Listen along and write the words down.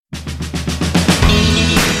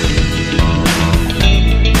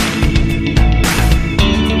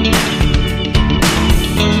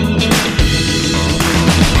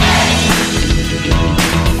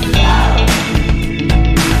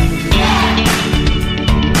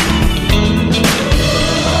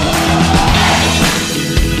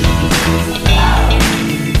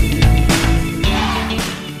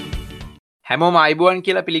හැමෝම අයිබුවන්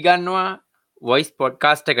කියලා පිළිගන්නවා වොයිස්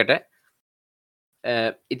පොඩ්කාස්ට් එකට.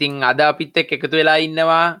 ඉතිං අද අපිත් එක් එකතු වෙලා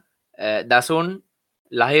ඉන්නවා දසුන්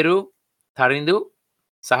ලහිරු තරිඳු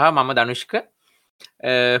සහ මම දනුෂ්ක.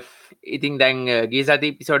 ඉතිං දැන් ගී සති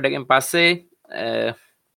පිසෝඩ්ඩකෙන් පස්සේ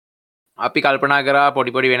අපි කල්පනා කරා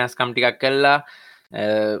පොඩිපොඩි වෙනස්කම් ටිකක් කල්ලා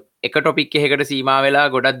එක ටොපික් එකට සීමා වෙලා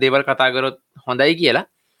ගොඩක් දෙවල් කතාකරොත් හොඳයි කියලා.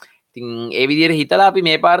 ඉතින් ඒ විදිහට හිතලා අපි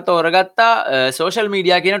මේ පාර තෝරගත්තා සෝෂල්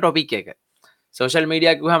මීඩියා කියන ටොපික් එක. සෝෂල්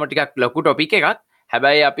මීඩියා කිව්වහම ටිකක් ලොකු ටොපික් එකක්.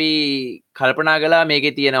 හැබැයි අපි කල්පනා කළා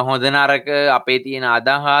මේකේ තියෙන හොඳ නරක, අපේ තියෙන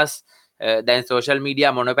අදහස්, දැන් සෝෂල්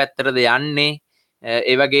මීඩියා මොන පැත්තටද යන්නේ,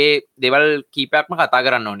 ඒ වගේ දේවල් කීපයක්ම කතා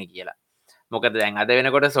කරන්න ඕනේ කියලා. මොකද දැන් අද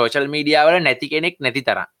වෙනකොට සෝෂල් මීඩියා වල නැති කෙනෙක් නැති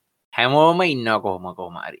තරම්. හැමෝම ඉන්නවා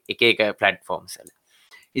කොහොම හරි එක එක ප්ලැට්ෆෝම්ස් වල.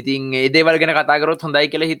 ඉතින් ඒ දේවල් ගැන කතා කරොත් හොඳයි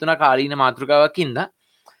කියලා හිතුණා කාලීන මාතෘකාවක් ඉඳලා.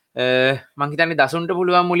 මං හිතන්නේ දසුන්ට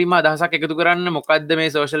පුළුවන් මුලින්ම අදහසක් එකතු කරන්න මොකද්ද මේ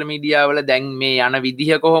සෝෂල් මීඩියා වල දැන් මේ යන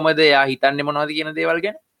විදිහ කොහොමද? එයා හිතන්නේ මොනවද කියන දේවල්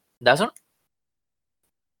ගැන. දසුන්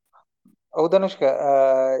ඔව් දනුෂ්ක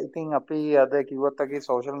ඉතින් අපි අද කිව්වත් වගේ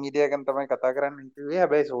සෝෂල් මීඩියා ගැන තමයි කතා කරන්න හිතුවේ.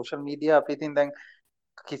 හැබැයි සෝෂල් මීඩියා අපි ඉතින් දැන්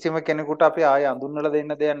කිසිම කෙනෙකුට අපි ආයෙ අඳුන්වලා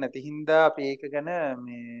දෙන්න දෙයක් නැති හින්දා අපි ඒක ගැන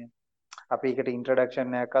මේ අපි ඒකට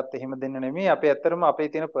ඉන්ට්‍රොඩක්ෂන් එකක්වත් එහෙම දෙන්න නෙමෙයි. අපි ඇත්තටම අපේ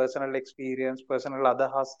තියෙන පර්සනල් එක්ස්පීරියන්ස් පර්සනල්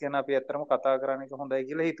අදහස් ගැන අපි ඇත්තටම කතා කරන්න එක හොඳයි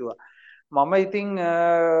කියලා හිතුවා. මම ඉතින්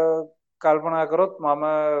කල්පනා කරොත් මම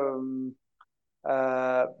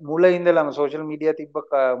මුල ඉඳලම සෝෂල් මීඩියා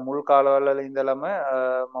තිබ්බ මුල් කාලවල ඉඳලම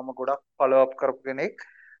මම ගොඩක් ෆලෝ අප් කරපු කෙනෙක්.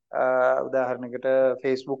 උදාහරණයකට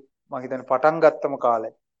Facebook මම හිතන්නේ පටන් ගත්තම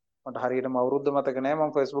කාලේ මට හරියටම අවුරුද්ද මතක නෑ.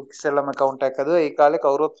 මම Facebook ඉස්සෙල්ලාම account එකක් හදුවා. ඒ කාලේ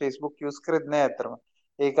කවුරුත් Facebook use කරෙත් නෑ අතරම.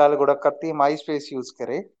 ඒ කාලේ ගොඩක් කට්ටිය MySpace use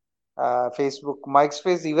කරේ. Facebook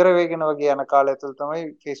MySpace ඉවර වෙගෙන වගේ යන කාලය තුල තමයි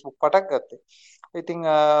Facebook පටන් ගත්තේ. ඉතින්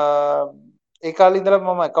ඒ කාලේ ඉඳලා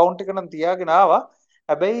මම account එක නම් තියාගෙන ආවා.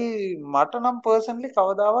 හැබැයි මට නම් පර්සනලි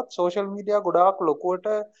කවදාවත් සෝෂල් මීඩියා ගොඩාක්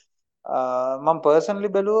ලොකුවට මම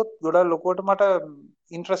පර්සනලි බැලුවොත් ගොඩාක් ලොකුවට මට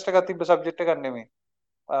ඉන්ට්‍රස්ට් එකක් තිබ්බ සබ්ජෙක්ට් එකක් නෙමෙයි.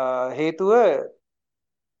 හේතුව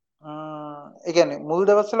ඒ කියන්නේ මුල්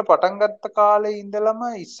දවස්වල පටන් ගත්ත කාලේ ඉඳලම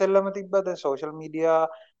ඉස්සෙල්ලම තිබ්බ දැන් සෝෂල් මීඩියා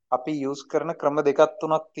අපි යූස් කරන ක්‍රම දෙකක්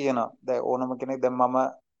තුනක් තියෙනවා. දැන් ඕනම කෙනෙක් දැන් මම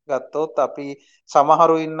ගත්තොත් අපි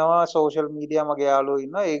සමහරු ඉන්නවා සෝෂල් මීඩියා මගේ යාළුවෝ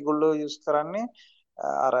ඉන්නවා. ඒගොල්ලෝ යූස් කරන්නේ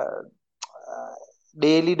අර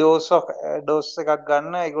ඩේලි ඩෝස් එකක්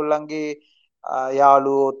ගන්න ඒගොල්ලන්ගේ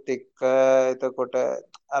යාළුවෝත් එක්ක එතකොට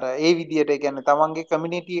අර ඒ විදිහට ඒ කියන්නේ තමන්ගේ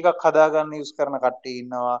කමියුනිටි එකක් හදාගන්න යූස් කරන කට්ටිය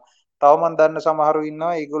ඉන්නවා. තව මම දන්න සමහරු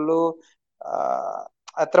ඉන්නවා ඒගොල්ලෝ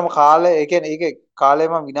අත්‍තරම කාලය ඒ කියන්නේ ඒක කාලය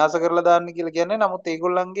මම විනාශ කරලා දාන්න කියලා කියන්නේ. නමුත්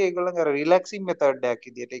ඒගොල්ලන්ගේ රිලැක්සින් මෙතඩ් එකක්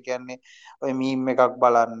විදිහට ඒ කියන්නේ ඔය මීම් එකක්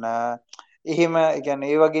බලන්න එහෙම ඒ කියන්නේ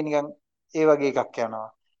ඒ වගේ නිකන් ඒ වගේ එකක් යනවා.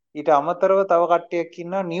 ඊට අමතරව තව කට්ටියක්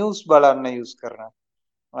ඉන්නවා නිවුස් බලන්න යූස් කරනවා.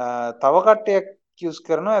 තව කට්ටියක් යූස්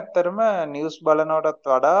කරනවා ඇත්තටම නිවුස් බලනවටත්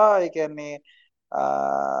වඩා ඒ කියන්නේ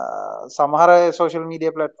සමහර සෝෂල්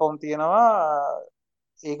මීඩියා ප්ලැට්ෆෝම් තියෙනවා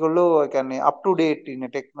ඒගොල්ලෝ ඒ කියන්නේ අප් ටු ඩේට් ඉන්න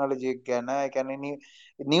ටෙක්නොලොජි එක ගැන ඒ කියන්නේ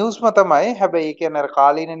නිවුස්ම තමයි. හැබැයි ඒ කියන්නේ අර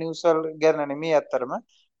කාලීන නිවුස් වල ගැන නෙමෙයි ඇත්තටම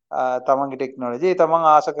තමන්ගේ ටෙක්නොලොජි ඒ තමන්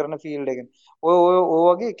ආස කරන ෆීල්ඩ් එක. ඔය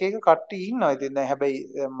වගේ එක එක කට්ටිය ඉන්නවා. ඉතින් දැන්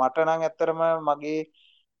හැබැයි මට නම් ඇත්තටම මගේ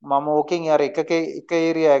මම ඕකෙන් අර එක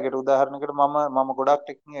ඒරියා එකකට උදාහරණයකට මම ගොඩක්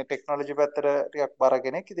ටෙක්නොලොජි පැත්තට ටිකක් බර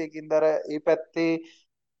කෙනෙක්. ඒකින්ද අර ඒ පැත්තේ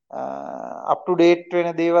අප් ටු ඩේට්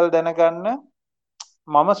වෙන දේවල් දැනගන්න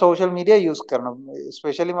මම සෝෂල් මීඩියා යූස් කරනවා.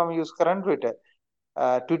 ස්පෙෂලි මම යූස් කරන්නේ Twitter.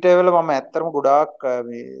 Twitter වල මම ඇත්තටම ගොඩාක්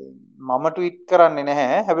මම ට්වීට් කරන්නේ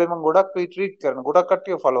නැහැ. හැබැයි මම ගොඩක් ට්වීට් කරනවා. ගොඩක්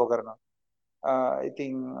කට්ටිය ෆලෝ කරනවා.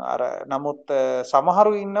 ඉතින් අර නමුත්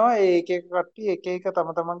සමහරු ඉන්නවා ඒ එක එක කට්ටිය එක එක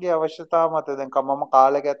තම තමන්ගේ අවශ්‍යතාව මත දැන් මම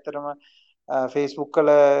කාලෙක ඇත්තටම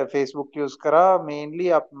Facebook යූස් කරා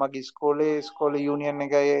මේන්ලි මගේ ඉස්කෝලේ යූනියන්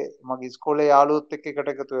එකේ මගේ ඉස්කෝලේ යාළුවොත් එක්ක එකට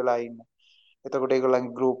එකතු වෙලා ඉන්න. එතකොට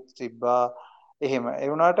ඒගොල්ලන්ගේ ගෲප් තිබ්බා. එහෙම ඒ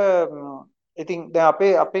වුණාට ඉතින් දැන්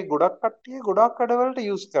අපේ ගොඩක් කට්ටිය ගොඩක් කඩවලට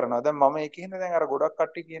යූස් කරනවා. දැන් මම ඒකේ හින්දා දැන් අර ගොඩක්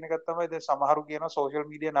කට්ටිය කියන එක තමයි දැන් සමහරු කියනවා සෝෂල්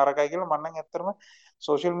මීඩියා නරකයි කියලා. මම නම් ඇත්තටම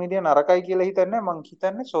සෝෂල් මීඩියා නරකයි කියලා හිතන්නේ. මම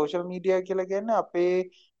හිතන්නේ සෝෂල් මීඩියා කියලා කියන්නේ අපේ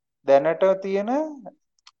දැනට තියෙන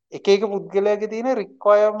එක එක පුද්ගලයාගේ තියෙන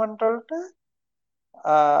රික්වයර්මන්ට් වලට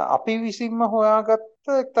අපි විසින්ම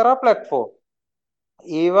හොයාගත්ත එක්තරා ප්ලැට්ෆෝම්.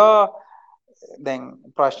 ඒවා දැන්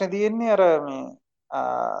ප්‍රශ්නේ තියෙන්නේ අර මේ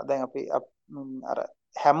දැන් අපි අර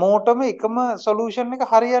හැමෝටම එකම සොලියුෂන් එක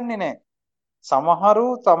හරියන්නේ නැහැ. සමහරු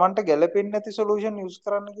Tamanට ගැලපෙන්නේ නැති සොලියුෂන් යූස්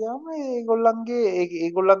කරන්න ගියාම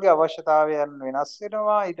ඒගොල්ලන්ගේ අවශ්‍යතාවයන් වෙනස්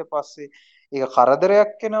වෙනවා. ඊට පස්සේ ඒක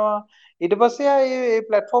කරදරයක් වෙනවා. ඊට පස්සේ ඒ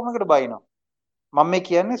ප්ලැට්ෆෝම් එකට බයිනවා. මම මේ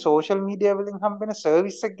කියන්නේ සෝෂල් මීඩියා වලින් හම්බෙන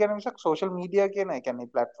සර්විස් එක ගැන මිසක් සෝෂල් මීඩියා කියන ඒ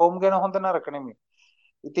කියන්නේ ප්ලැට්ෆෝම් ගැන හොඳ නරක නෙමෙයි.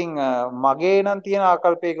 ඉතින් මගේ නම් තියෙන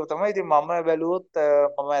ආකල්පයක තමයි ඉතින් මම බැලුවොත්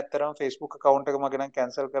මම ඇත්තටම Facebook account එක මගේ නම්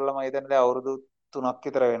කැන්සල් කරලා මම හිතන්නේ දැන් අවුරුදු 3ක්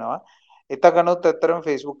විතර වෙනවා. එතකනොත් ඇත්තටම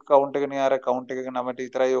Facebook account එක නේ අර account එකක නමට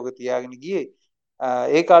විතරයි ඔක තියාගෙන ගියේ.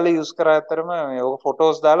 ඒ කාලේ යූස් කරා ඇත්තටම ඔක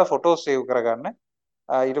ෆොටෝස් දාලා ෆොටෝස් සේව් කරගන්න.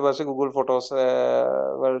 ඊට පස්සේ Google Photos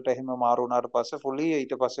වලට එහෙම මාරු වුණාට පස්සේ fully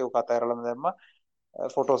ඊට පස්සේ ඔක අතහැරලාම දැම්මා.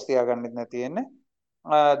 ෆොටෝස් තියාගන්නෙත් නැති වෙන්නේ.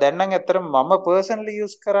 දැන් නම් ඇත්තටම මම පර්සනලි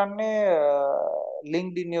යූස් කරන්නේ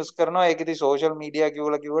LinkedIn යූස් කරනවා. ඒකෙදි සෝෂල් මීඩියා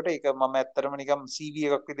කිව්වට ඒක මම ඇත්තටම නිකම් CV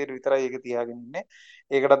එකක් විදිහට විතරයි ඒක තියාගෙන ඉන්නේ.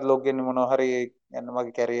 ඒකටත් ලොග් වෙන්නේ මොනවා හරි යන්න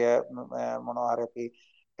මගේ කැරියර් මොනවා හරි අපි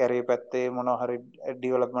කැරියර් පැත්තේ මොනවා හරි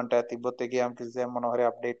ඩෙවලොප්මන්ට් එකක් තිබ්බොත් ඒක යම් කිසි දෙයක් මොනවා හරි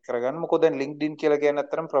අප්ඩේට් කරගන්න. මොකද දැන් LinkedIn කියලා කියන්නේ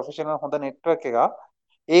ඇත්තටම ප්‍රොෆෙෂනල් හොඳ නෙට්වර්ක් එකක්.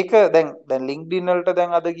 ඒක දැන් LinkedIn වලට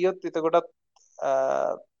දැන් අද ගියොත් එතකොටත්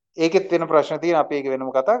ඒකෙත් වෙන ප්‍රශ්න තියෙනවා. අපි ඒක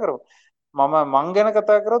වෙනම කතා කරමු. මං ගැන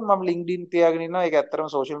කතා කරොත් මම LinkedIn තියාගෙන ඉන්නවා. ඒක ඇත්තටම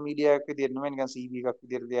සෝෂල් මීඩියා එකක් විදිහට නෙමෙයි නිකන් CV එකක්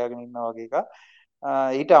විදිහට තියාගෙන ඉන්නවා වගේ එකක්.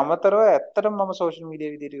 ඊට අමතරව ඇත්තටම මම සෝෂල්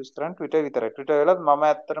මීඩියා විදිහට යූස් කරන්නේ Twitter විතරයි. Twitter වලත් මම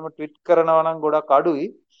ඇත්තටම ට්වීට් කරනවා නම් ගොඩක් අඩුයි.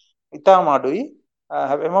 ඉතාලම අඩුයි.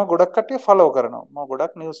 හැබැයි මම ගොඩක් කට්ටිය ෆලෝ කරනවා. මම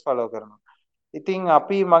ගොඩක් නිවුස් ෆලෝ කරනවා. ඉතින්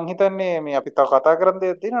අපි මං හිතන්නේ මේ අපි තව කතා කරන්න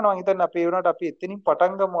දෙයක් තියෙනවා. මං හිතන්නේ අපි ඒ වුණාට අපි එතනින්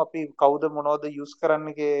පටන් ගමු. අපි කවුද මොනවද යූස්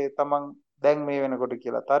කරන්නකේ තමන් දැන් මේ වෙනකොට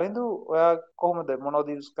කියලා. තරිඳු ඔයා කොහොමද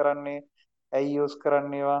මොනවද යූස් කරන්නේ? ඇයි යූස්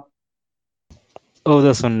කරන්නේවා?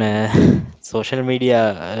 ඔවුදසුන්න සෝෂල් මීඩිය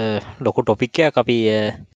ලොකු ටොපික්කයක් අපි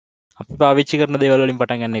පාවිච්චි කරන දෙවලින්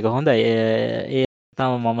පටන් ගන්න එක හොඳ ඒ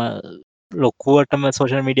තම මම ලොක්කුවටම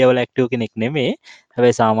සෝෂල් මීඩියවල ඇක්ටව කෙනෙක් නෙමේ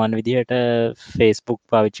හැබයි සාමාන්‍ය විදිහට ෆේස්බුක්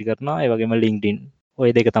පාවිච්චි කරනවා ඒවගේම ලිංක්ඩින්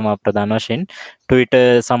ඔය දෙක තමා ප්‍රධාන වශයෙන් ටවිට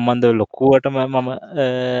සම්බන්ධ ලොක්කුවටම මම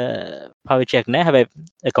පාවිච්චයක් නෑ හැබැයි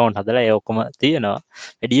එකකවන්් හදලා ඒඔක්කොම තියෙනවා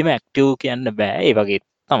වැඩියම ඇක්ටව් කියන්න බෑ ඒ වගේ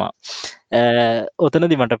තමා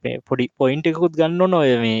ඔතනදි මට පොඩි පොයින්ට එකකුත් ගන්න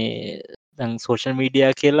නොය මේ දැන් සෝෂල් මීඩිය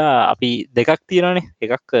කියලා අපි දෙකක් තියෙනනේ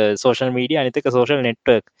එකක් සෝෂල් මීඩිය අනිතක සෝෂල්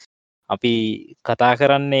නෙට්වක් අපි කතා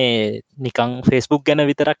කරන්නේ නිකං ෆෙස්බුක් ගැන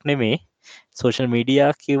විතරක් නෙමේ සෝෂල්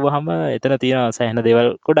මීඩියා කිව්වහම එතන තියෙන සෑහන දෙවල්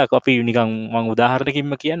කොඩක් අපි නිකං මං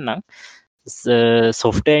උදාහරණකින්ම කියන්නම්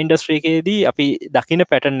සොෆ්ට ඉන්ඩස්ට්‍රීකේදී අපි දකින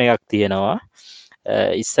පැටර්න් එකක් තියෙනවා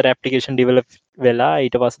ඉස්සර ඇප්ලිකේෂන් ඩිවල වෙලා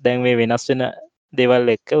ඊට පස් දැන් මේ වෙනස් වෙන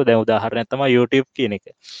දෙවල් එක්ක දැ උදාහරණ ඇතම YouTube කියන එක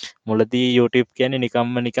මුලදී YouTube කියන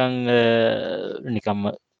නිකම්ම නිකම්ම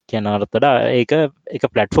කියනවරතට ඒක එක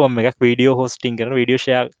පලටෆෝර්ම් එකක් වීඩියෝ හෝස්ටිං කරන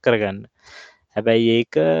විඩියෝෂය කරගන්න හැබැයි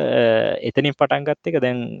ඒක එතනින් පටන්ගත්ත එක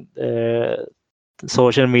දැන්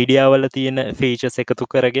සෝෂල් මීඩියාවල තියෙන ෆීචස් එකතු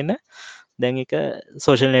කරගෙන දැන් එක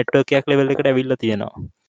සෝෂල් නෙට්වර්කයක් ලෙවල් එකට ඇවිල්ල තියෙනවා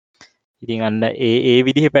ඉතින් අන්න ඒ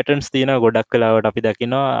විදිහ පැටන්ස් තියෙන ගොඩක් කලාවට අපි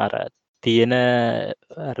දකිනවා අර තියෙන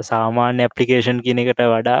සාමාන්‍ය ඇපලිකේෂන් කියන එකට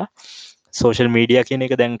වඩා සෝෂල් මීඩිය කියන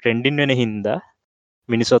එක දැන් ට්‍රෙන්ඩින් වෙන හින්දා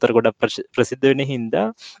මිනිස්සෝතර ගොඩක් ප්‍රසිද්ධ වෙන හින්දා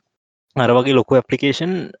අර වගේ ලොකු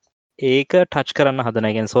ඇපලිකේෂන් ඒක ටච් කරන්න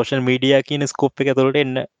හදනගෙන් සෝෂල් මීඩිය කියන ස්කෝප් එක තුළට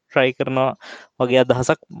එන්න ට්‍රයි කරනවා වගේ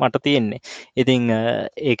අදහසක් මට තියෙන්නේ ඉතිං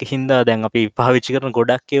ඒක හින්දා දැන් අපි පාවිච්චි කරන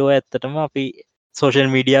ගොඩක් ඒව ඇත්තටම අපි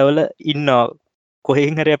සෝෂල් මීඩියාවල ඉන්නවා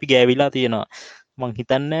කොහෙන් හරි අපි ගෑවිලා තියෙනවා මං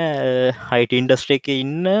හිතන්න හයිට ඉන්ඩස්ට්‍රේ එක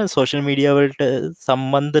ඉන්න සෝෂල් මීඩියවලට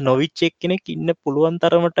සම්බන්ධ නොවිච්චෙක් කෙනෙක් ඉන්න පුළුවන්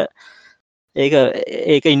තරමට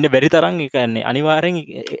ඒක ඉන්න බැරි තරන් එකන්නේ අනිවාරෙන්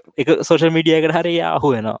එක සෝෂල් මීඩියකට හරි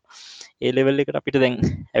අහු වෙනවා ඒලෙවල් එකට අපිට දැන්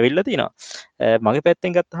ඇවිල්ල තිනවා මගේ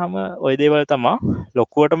පැත්තෙන් ගත්හම ඔය දේවල් තමා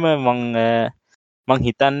ලොක්කුවටම මං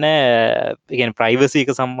හිතන්න ඉගෙන්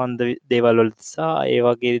ප්‍රයිවසීක සම්බන්ධ දේවල්වල නිසා ඒ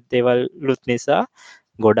වගේ දේවල්ලුත් නිසා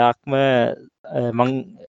ගොඩාක්ම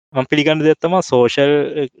මං පිළිගන්න දෙත්තම සෝෂල්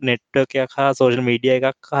නෙට්වකයක් හා සෝෂල් මීඩිය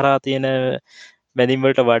එකක් කරා තියෙන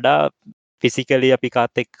බැඳිම්වලට වඩා ෆිසිකලි අපි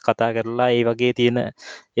කාත් එක් කතා කරලා ඒ වගේ තියෙන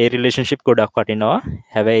ඒ රිලේශන්ශිප් ගොඩක් වටිනවා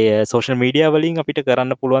හැබැයි සෝෂල් මීඩිය වලින් අපිට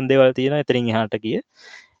කරන්න පුළුවන් දේවල් තියෙන එතරින් හට කිය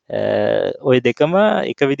ඔය දෙකම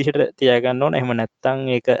එක විදිහට තියගන්න ඕන එහම නැත්තං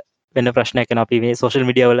ඒක වෙන ප්‍රශ්නයකන අපි මේ සෝෂල්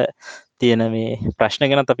මිඩියවල තියෙන මේ ප්‍රශ්න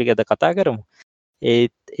ගැනත් අපි ගත කතා කරමු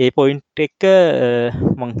ඒ පොයින්ට් එක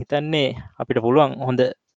මංහිතන්නේ අපිට පුළුවන්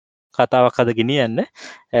හොඳ කතාවක් හද ගෙනියන්න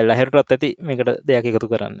ලැහැරටත් ඇති මේකට දෙයක්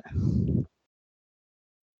එකතු කරන්න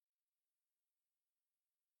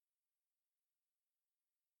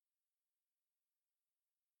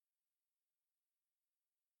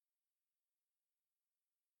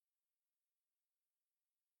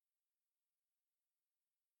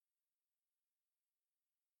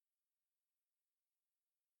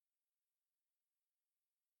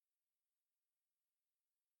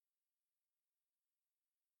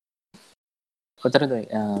කොතරද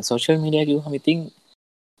සෝෂල් මීඩිය කිව් හමිතින්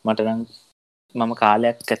මටනම් මම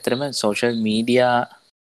කාලයක් ඇත්තරම සෝෂල් මීඩියා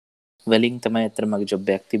වලින් තමයි ඇතර මගේ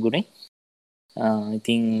ජොබ්බයක් තිබුණේ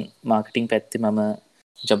ඉතිං මාර්කටිං පැත්ති මම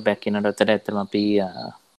ජොබ් එකක් කියනකොට අතට ඇත්තටම අපි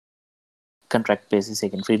කන්ට්‍රැක්ට් බේසිස්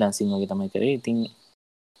එකකින් ෆ්‍රීලාන්සින් වගේ තමයි කරේ. ඉතින්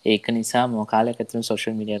ඒක නිසා මම කාලයක් ඇතුළත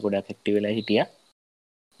සෝෂල් මීඩියා ගොඩක් ඇක්ටිව් වෙලා හිටියා.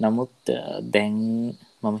 නමුත් දැන්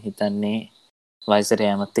මම හිතන්නේ වයසට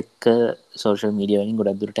යෑමත් එක්ක සෝෂල් මීඩියා වලින්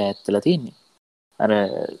ගොඩක් දුරට ඈත් වෙලා තියෙන්නේ. අර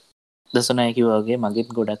දසුනාය කිව්වා වගේ මගෙත්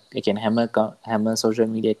ගොඩක් ඒ කියන්නේ හැම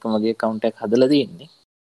සෝෂල් මීඩියා එකම වගේ account එකක් හදලා තියෙන්නේ.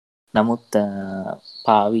 නමුත්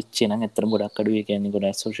පාවිච්චි නම් ඇත්තටම ගොඩක් අඩුයි. ඒ කියන්නේ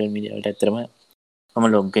ගොඩක් සෝෂල් මීඩියා වලට ඇත්තටම මම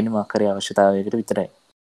ලොග් වෙන්නේ මොකක් හරි අවශ්‍යතාවයකට විතරයි.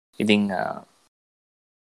 ඉතින්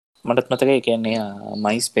මටත් මතකයි ඒ කියන්නේ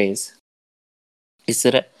MySpace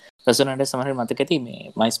ඉස්සර දසුනාට සමහර මතක ඇති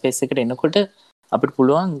මේ MySpace එකට එනකොට අපිට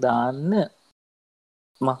පුළුවන් දාන්න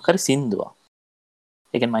මොකක් හරි සින්දුවක්.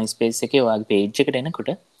 ඒ කියන්නේ MySpace එකේ ඔයාගේ page එකට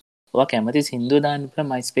එනකොට ඔයා කැමති සින්දුව දාන්න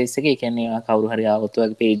පුළුවන් MySpace එකේ. ඒ කියන්නේ ඔයා කවුරු හරි ආවොත්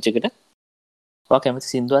ඔයාගේ page එකට ඔයා කැමති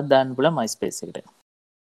සින්දුවක් දාන්න පුළුවන් MySpace එකට.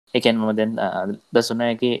 ඒ කියන්නේ මම දැන්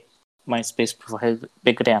දසුනාගේ MySpace profile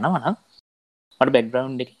එකට යනවා නම් මට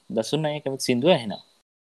background එකේ දසුනාගේ කැමති සින්දුව ඇහෙනවා.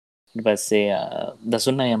 ඊට පස්සේ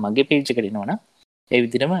දසුනාගේ මගේ page එකට එනවා නම් ඒ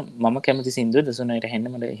විදිහටම මම කැමති සින්දුව දසුනාට ඇහෙන්න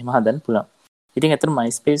මට එහෙම හදන්න පුළුවන්. ඉතින් ඇත්තට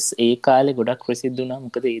MySpace ඒ කාලේ ගොඩක් ප්‍රසිද්ධ වුණා.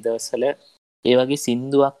 මොකද ඒ දවස්වල ඒ වගේ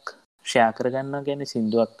සින්දුවක් ෂෙයා කරගන්නවා කියන්නේ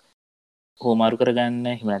සින්දුවක් හෝමාරු කරගන්න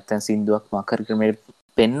එහෙම නැත්නම් සින්දුවක් මාකර් ක්‍රමයට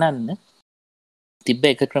පෙන්වන්න තිබ්බ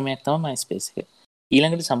එක ක්‍රමයක් තමයි MySpace එක.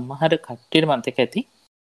 ඊළඟට සමහර කට්ටියට මතක ඇති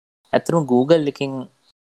ඇත්තටම Google එකකින්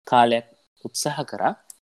කාලයක් උත්සාහ කරා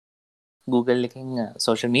Google එකකින්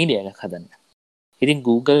social media එකක් හදන්න. ඉතින්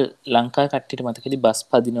Google ලංකාවේ කට්ටියට මතකයි බස්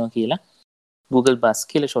පදිනවා කියලා Google බස්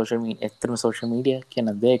කියලා social media ඇත්තටම social media කියන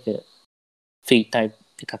දෙයක free type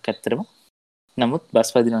එකක් ඇත්තටම. නමුත් බස්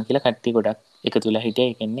පදිනවා කියලා කට්ටිය ගොඩක් එකතු වෙලා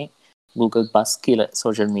හිටියා. ඒ කියන්නේ Google බස් කියලා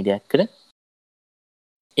social media එකට.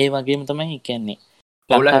 ඒ වගේම තමයි කියන්නේ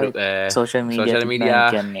social media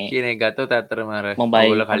කියන්නේ කියන එක ගත්තොත් ඇත්තටම අර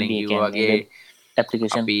mobile කලින් කිව්වා වගේ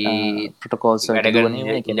application අපි protocols වැඩ කරන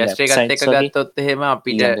ඉන්ඩස්ට්‍රි එකත් එක්ක ගත්තොත් එහෙම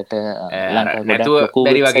අපිට නැතුව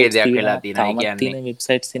බැරි වගේ දෙයක් වෙලා තියෙනවා. ඒ කියන්නේ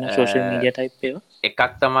වෙබ්සයිට්ස් තියෙන social media type ඒවා. එකක්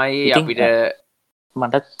තමයි අපිට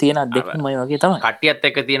මටත් තියෙන අත්දැකීම ඔය වගේ තමයි. කට්ටියත්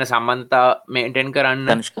එක්ක තියෙන සම්බන්ධතා මේන්ටේන්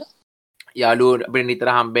කරන්න යාළුවෝ අපිට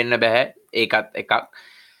නිතර හම්බෙන්න බෑ. ඒකත් එකක්.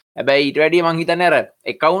 හැබැයි ඊට වැඩිය මං හිතන්නේ අර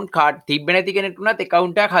account card තිබ්බ නැති කෙනෙක් උනත්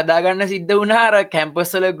account එකක් හදාගන්න සිද්ධ වුණා. අර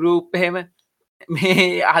campus වල group එහෙම මේ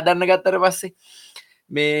හදන්න ගත්තට පස්සේ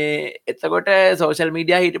මේ එතකොට social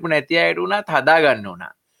media හිටපු නැති අයට උනත් හදාගන්න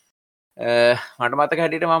උනා. මට මතක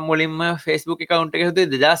හැටියට මම මුලින්ම Facebook account එක හදුවේ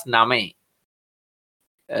 2009.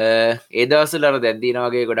 ඒ දවස්වල අර දැන් දින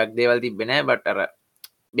වගේ ගොඩක් දේවල් තිබ්බේ නැහැ. බට් අර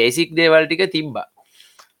බේසික් දේවල් ටික තිබ්බා.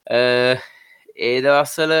 ඒ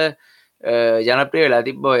දවස්වල ජනප්‍රිය වෙලා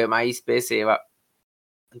තිබ්බ ඔය MySpace ඒවා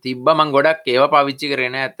තිබ්බා. මං ගොඩක් ඒවා පාවිච්චි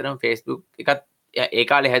කරේ නැහැ. ඇත්තටම Facebook එකත් ඒ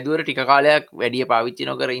කාලේ හැදුවර ටික කාලයක් වැඩිය පාවිච්චි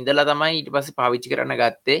නොකර ඉඳලා තමයි ඊට පස්සේ පාවිච්චි කරන්න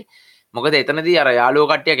ගත්තේ. මොකද එතනදී අර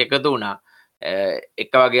යාළුවෝ කට්ටියක් එකතු වුණා.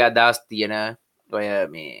 එක වගේ අදහස් තියෙන ඔය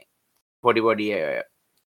මේ පොඩි පොඩි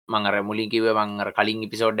මං අර මුලින් කිව්වේ මං අර කලින්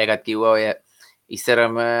එපිසෝඩ් එකක් කිව්වා ඔය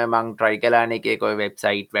ඉස්සරම මං try කළානේ එක ඔය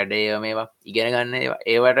වෙබ්සයිට් වැඩේ මේවා ඉගෙන ගන්න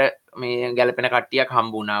ඒවට මේ ගැලපෙන කට්ටියක්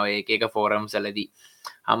හම්බුණා. ඔය එක ෆෝරම්ස් වලදී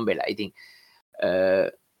හම්බෙලා. ඉතින්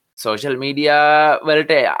සෝෂල් මීඩියා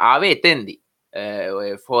වලට ආවේ එතෙන්දී ඔය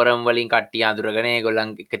ෆෝරම් වලින් කට්ටිය අඳුරගෙන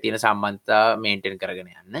ඒගොල්ලන් එක්ක තියෙන සම්බන්ධතා මේන්ටේන්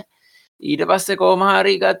කරගෙන යන්න. ඊට පස්සේ කොහොම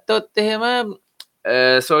හරි ගත්තොත් එහෙම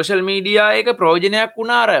සෝෂල් මීඩියා එක ප්‍රයෝජනයක්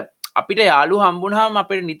වුණා. අර අපිට යාළුවෝ හම්බුනහම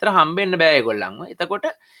අපිට නිතර හම්බෙන්න බෑ ඒගොල්ලන්ව. එතකොට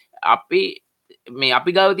අපි මේ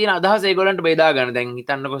අපි ගාව තියෙන අදහස ඒගොල්ලන්ට බෙදා ගන්න. දැන්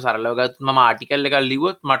හිතන්නකෝ සරලව ගත්තොත් මම ආටිකල් එකක්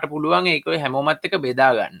ලිව්වොත් මට පුළුවන් ඒක හැමෝමත් එක්ක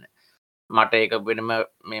බෙදා ගන්න. මට ඒක වෙනම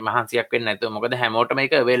මේ මහන්සියක් වෙන්නේ නැතුව. මොකද හැමෝටම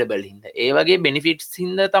ඒක available හින්දා. ඒ වගේ benefits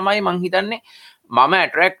හින්දා තමයි මං හිතන්නේ මම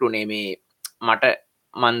attract උනේ. මේ මට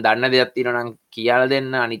මන් දන්න දෙයක් තියෙනවා නම් කියලා දෙන්න,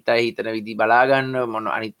 අනිත් අය හිතන විදි බලා ගන්න, මොන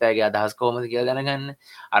අනිත් අයගේ අදහස් කොහොමද කියලා දැනගන්න.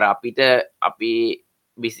 අර අපිට අපි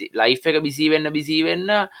ලයිෆ් එක බිසි වෙන්න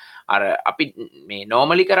අර අපි මේ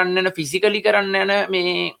normally කරන්න යන physically කරන්න යන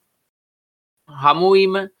මේ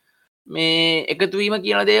හමුවීම මේ එකතු වීම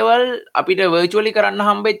කියන දේවල් අපිට virtually කරන්න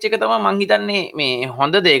හම්බෙච්ච එක තමයි මං හිතන්නේ මේ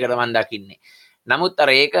හොඳ දෙයකට මං දකින්නේ. නමුත් අර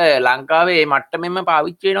ඒක ලංකාවේ මට්ටමෙන්ම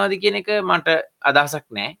පාවිච්චි වෙනවද කියන එක මට අදහසක්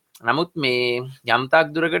නැහැ. නමුත් මේ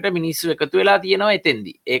යම්තාක් දුරකට මිනිස්සු එකතු වෙලා තියෙනවා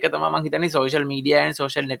එතෙන්දී. ඒක තමයි මං හිතන්නේ social media and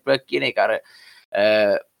social network කියන එක. අර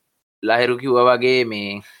ලහිරු කිව්වා වගේ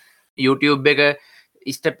මේ YouTube එක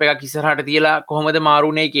ස්ටෙප් එකක් ඉස්සරහට තියලා කොහොමද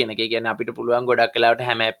මාරුනේ කියන එක. ඒ කියන්නේ අපිට පුළුවන් ගොඩක් වෙලාවට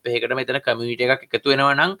හැම ඇප් එකකටම එතන community එකක් එකතු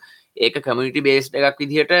වෙනවා නම් ඒක community based එකක්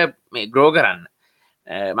විදිහට මේ grow කරන්න.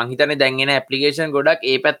 මං හිතන්නේ දැන් එන ඇප්ලිකේෂන් ගොඩක්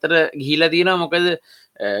ඒ පැත්තට ගිහිලා තියෙනවා. මොකද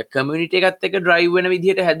community එකත් එක්ක drive වෙන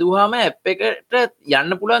විදිහට හැදුවාම ඇප් එකට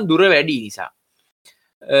යන්න පුළුවන් දුර වැඩි නිසා.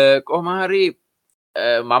 කොහොම හරි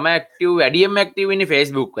මම ඇක්ටව් වැඩියම් ඇක්ටවනි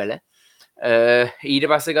ෆෙස්බුක් වල ඊට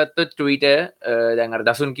පස්ස ගත්ත ටවිට දැඟ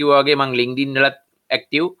දසුන් කිවවාගේ මං ලිින්දින්නලත්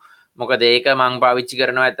ඇක්ටව් මොක ඒක මං පාවිච්චි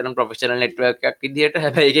කරන ඇතන ප්‍රෆෙෂනල් නෙට්වක් දිට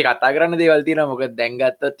හැ එක කතා කරන්න දේවල්තින මොක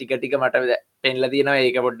දැන්ගත්ත ටිකටික මට පෙන්ල තියෙනවා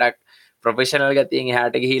ඒක පොඩ්ඩක් ප්‍රොෆෙෂනල් ගතියෙන්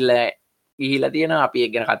හට ගිහිල්ල ගිහිලා තියෙන අපි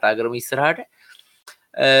එක් ගැන කතා කරම ඉස්සරහට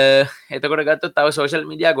එතකොට ගත්ත තව සෝශල්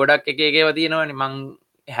මිඩිය ගොඩක් එකේව තියෙනවනි මං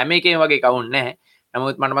හැම එකේ වගේ කවුන්න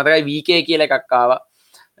නමුත් මට මතකයි වීකේ කියල එකක්කාව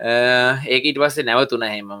ඒකට පස්සේ නැවතුන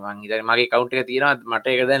හෙම මං ඉත මගේ කවුන්ට එක තියෙනවත් මට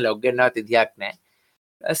එක දැන් ලොග්ගෙන්න්නවා තිදියක් නෑ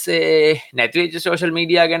ඇසේ නැතිවච සෝශල්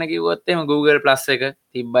මීඩිය ගැන කිවොත්තෙම Google ප්ලස් එක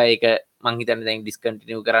තිබ්බ එක මංහිතන දැන්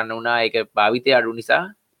ඩිස්කටිනිය කරන්න වුණා එක භාවිතය අඩු නිසා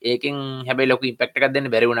ඒකින් හැබයි ලොක ඉපෙක්ටක් දෙන්න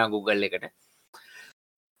බැරිවුණා Google එකට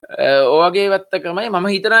ඕගේ වත්තකමයි මම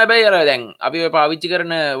හිතන බැයි අර දැන් අපි පාවිච්චි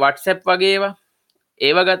කරන වටසැප් වගේවා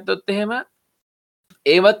ඒව ගත්තොත් එහෙම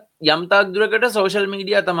ඒවත් යම්තාක්දුරකට සෝශල්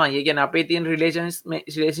මීඩිය තමයි ගැන අපේ තියන්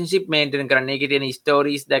රිලේශන්ශිප් මේන්ටන කරන එක තියෙන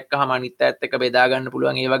ස්ටෝරීස් දැක්ක හම නිත ඇත්තක බෙදාගන්න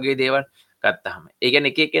පුළුවන් ඒ වගේ දේවල් ගත්තහම ඒගැන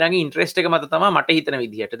එක කෙනගේ ඉන්ට්‍රෙස්ට එක මත තම මට හිතන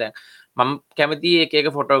විදිහට දැන් මම කැමති එක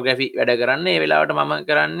ෆොටෝග්‍රෆි වැඩ කරන්න ඒ වෙලාවට මම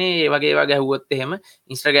කරන්නේ ඒ වගේ වගේ හුවොත් එහෙම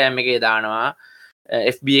ඉස්ට්‍රගෑම් එකේ දානවා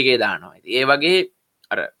FB එකේ දානවා ඒ වගේ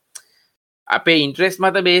අර අපේ ඉන්ට්‍රෙස්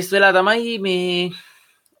මත බේස් වෙලා තමයි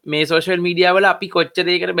මේ සෝශල් මීඩියාවල අපි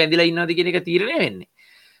කොච්චරයකට බැඳලා ඉන්නවද කියන එක තීරණය වෙන්නේ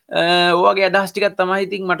ඕගේ අදස්ටිකත් තමයි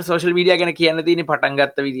ඉතින් මට සෝශල් මීඩිය ගැන කියන්න තියෙන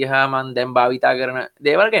පටන්ගත්ත විදිහමන් දැම් භාවිතා කරන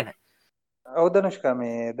දේවල් ගැන අවදනුෂ්ක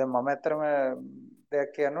මේ ද මම ඇත්තරම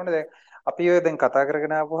දෙයක් කියන්නට දැ අපි ඔය දැන් කතා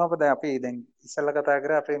කරගෙන ආපුහම දැන් අපි දැන් ඉස්සෙල්ලා කතා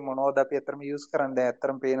කරා අපේ මොනවද අපි ඇත්තරම යූස් කරන්නේ දැන්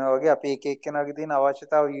ඇත්තරම පේනවා වගේ අපි එක එක්කෙනාගේ තියෙන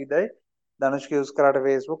අවශ්‍යතාව විවිධයි ධනුෂ්ක යූස් කරාට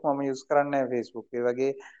Facebook මම යූස් කරන්නේ නැහැ Facebook ඒ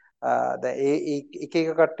වගේ දැන් ඒ එක එක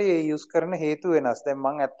කට්ටිය යූස් කරන හේතු වෙනස් දැන්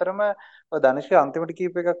මම ඇත්තරම ධනුෂ්ක අන්තිමට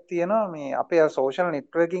කීප එකක් තියෙනවා මේ අපේ සෝෂල්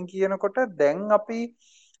නෙට්වර්කින් කියනකොට දැන් අපි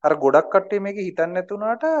අර ගොඩක් කට්ටිය මේක හිතන්නේ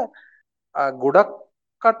නැතුණාට ගොඩක්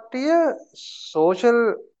කට්ටිය සෝෂල්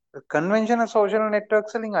කන්වෙන්ෂනල් සෝෂල්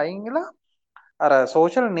නෙට්වර්ක්ස් වලින් අයින් වෙලා අර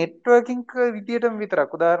සෝෂල් නෙට්වර්කින් විදියටම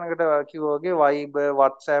විතරක් උදාහරණයකට කිව්වා වගේ Viber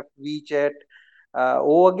WhatsApp WeChat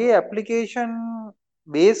ඕවගේ ඇප්ලිකේෂන්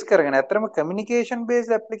බේස් කරගෙන අතරම කමියුනිකේෂන් බේස්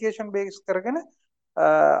ඇප්ලිකේෂන් බේස් කරගෙන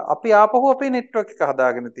අපි ආපහු අපේ නෙට්වර්ක් එක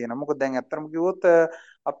හදාගෙන තියෙනවා. මොකද දැන් අතරම කිව්වොත්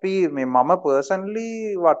අපි මේ මම පර්සනලි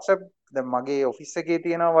WhatsApp දැන් මගේ ඔෆිස් එකේ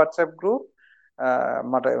තියෙන WhatsApp group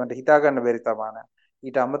මට හිතා ගන්න බැරි තමයි.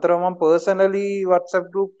 ඊට අමතරව මම පර්සනලි WhatsApp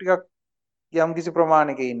group ටිකක් යම් කිසි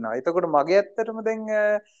ප්‍රමාණයක ඉන්නවා. එතකොට මගේ ඇත්තටම දැන්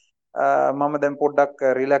මම දැන් පොඩ්ඩක්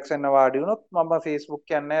රිලැක්ස් වෙන්න වාඩි වුණොත් මම Facebook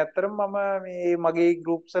යන්නේ ඇත්තටම මම මේ මගේ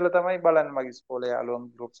groups වල තමයි බලන්නේ මගේ ඉස්කෝලේ යාළුවන්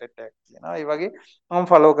group set එකක් තියෙනවා. ඒ වගේ මම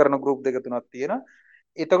follow කරන group දෙක තුනක් තියෙනවා.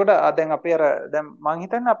 එතකොට දැන් අපේ අර දැන් මං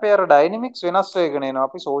හිතන්නේ අපේ අර ඩයිනමික්ස් වෙනස් වෙගෙන එනවා.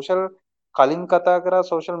 අපි social කලින් කතා කරා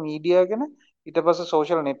social media ගැන ඊට පස්සේ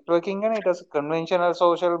social networking ගැන ඊට පස්සේ conventional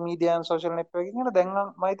social media and social networking ගැන දැන්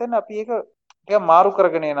මම හිතන්නේ අපි ඒක ටිකක් මාරු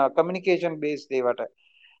කරගෙන යනවා communication based ඒවට.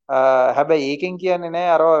 හැබැයි ඒකෙන් කියන්නේ නෑ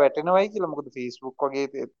අරව වැටෙනවයි කියලා. මොකද Facebook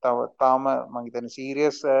වගේ තාම මම හිතන්නේ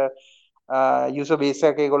serious user base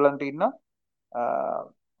එකක් ඒගොල්ලන්ට ඉන්නවා.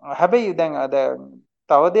 හැබැයි දැන්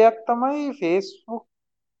තව දෙයක් තමයි Facebook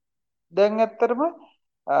දැන් ඇත්තටම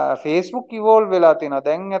Facebook ඉවෝල්ව් වෙලා තියෙනවා.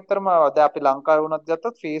 දැන් ඇත්තටම දැන් අපි ලංකාවේ වුණත්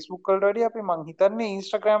ගත්තොත් Facebook වලට වැඩිය අපි මං හිතන්නේ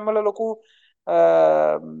Instagram වල ලොකු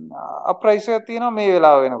අප්‍රයිස් එකක් තියෙනවා මේ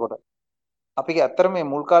වෙලාව වෙනකොට. අපි ඇත්තටම මේ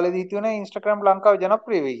මුල් කාලේදී හිතුවේ Instagram ලංකාවේ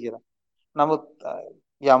ජනප්‍රිය වෙයි කියලා. නමුත්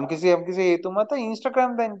යම්කිසි හේතු මත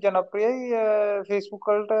Instagram දැන් ජනප්‍රියයි Facebook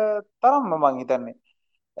වලට තරම්ම මං හිතන්නේ.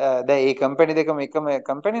 දැන් මේ කම්පැනි දෙකම එකම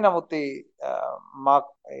කම්පැනි නමුත්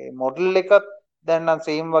ඒ මොඩල් එකත් දැන් නම්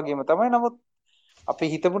සේම් වගේම තමයි. නමුත් අපි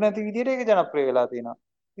හිතපු නැති විදිහට ඒක ජනප්‍රිය වෙලා තියෙනවා.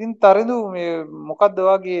 ඉතින් තරිදු මේ මොකද්ද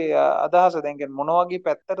වගේ අදහස දැන් කියන්නේ මොන වගේ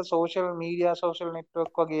පැත්තට සෝෂල් මීඩියා සෝෂල්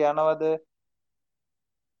නෙට්වර්ක් වගේ යනවද?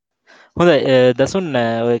 හොඳයි දසුන්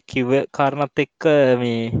ඔය කිව්ව කාරණත් එක්ක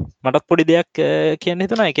මේ මටත් පොඩි දෙයක් කියන්න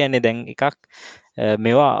හිතුණා. ඒ කියන්නේ දැන් එකක්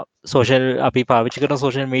මේවා සෝෂල් අපි පාවිච්චි කරන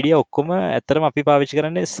සෝෂල් මීඩියා ඔක්කොම ඇත්තටම අපි පාවිච්චි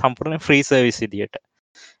කරන්නේ සම්පූර්ණ ෆ්‍රී සර්විස් විදියට.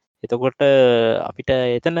 එතකොට අපිට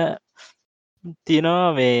එතන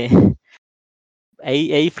තියෙනවා මේ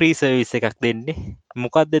ඇයි ෆ්‍රී සර්විස් එකක් දෙන්නේ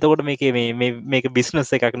මොකක්ද එතකොට මේක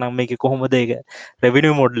බිස්නස් එකක් නම් මේක කොහොමද ඒක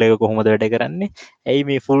රෙවිනියු මොඩල් එක කොහොමද වැඩ කරන්නේ ඇයි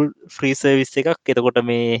මේ ෆුල් ෆ්‍රී සර්විස් එකක් එතකොට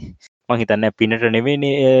මේ මං හිතන්නේ පිනට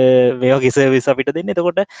නෙමෙයිනේ මේ වගේ සර්විස් අපිට දෙන්නේ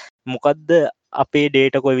එතකොට මොකද්ද අපේ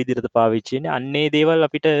ඩේටා කොයි විදිහටද පාවිච්චි වෙන්නේ අන්නේ දේවල්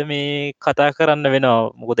අපිට මේ කතා කරන්න වෙනවා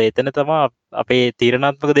මොකද එතන තමයි අපේ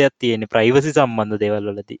තීරණාත්මක දෙයක් තියෙන්නේ ප්‍රයිවසි සම්බන්ධ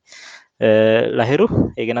දේවල් වලදී ලහිරු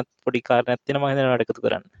ඒ ගැනත් පොඩි කාරණයක් තියෙනවා මම හිතනවා එකතු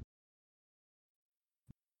කරන්න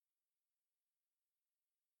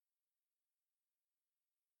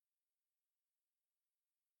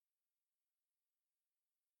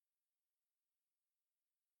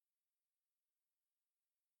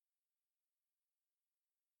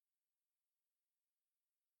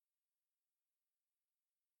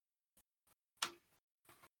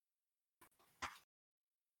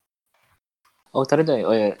ඔතරද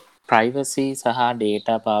ඔය ප්‍රයිවසි සහ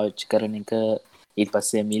ඩේටා පාවිච්චි කරන එක ඊට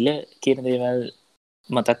පස්සේ මිල කියන දේවල්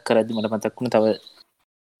මතක් කරදි මට මතක්ුණ තව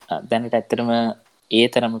දැනට ඇත්තරම ඒ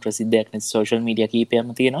තරම ප්‍රසිද්ධයක් නැති සෝෂල් මීඩිය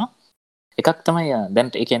කීපයම තියෙනවා එකක් තමයි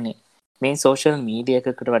දැන්ට එකන්නේ මේ සෝෂල් මීඩිය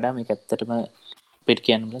එකකට වඩා මේ ඇත්තරම පිට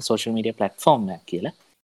කියන්න සෝෂල් මීඩිය පලට්ෆෝර්ම් කියලා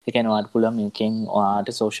එකනවාට පුළන් මේකෙන්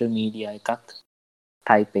වාට සෝෂල් මීඩිය එකක්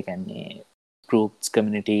ටයිප් එකන්නේ ගරුප්ස්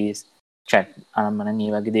කමිනිටස් චට් අනමන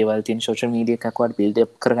ඒ වගේ දේවල් තින් සෝෂල් මීඩිය එකක්වට බිල්ඩ්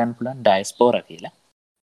කරගන්න පුලන් ඩයිස්පෝර කියලා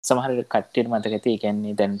සමහර කට්ටියට මතක ඇති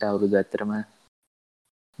එකන්නේ දැන්ට අවුරුදු ඇතරම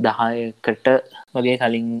 10කට වගේ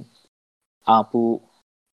කලින් ආපු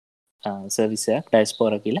සර්විසයක්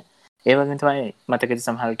ඩයිස්පෝර කියලා ඒ වගේ තමයි මතකති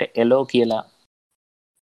සමහරට එලෝ කියලා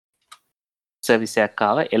සර්විසයක්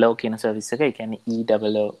ආව එලෝ කියන සර්විස එක කියන්නේ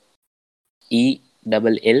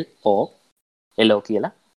ELLO එලෝ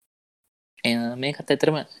කියලා මේකත්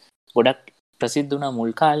ඇතරම ගොඩක් ප්‍රසිද්ධ වුණා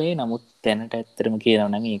මුල් කාලේ නමුත් දැනට ඇත්තරම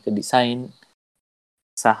කියනවනම් ඒක ඩිසයින්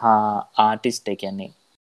සහ ආටිස්ට් කියන්නේ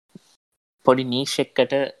පොඩි නීෂ්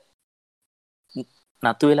එකකට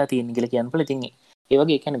නතු වෙලා තියෙන කියලා කියන්න පුළුවන්. ඉතින් ඒ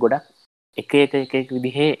වගේ කියන්නේ ගොඩක් එක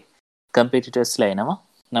විදිහේ කම්පිටිටර්ස්ලා එනවා.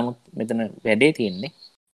 නමුත් මෙතන වැඩේ තියෙන්නේ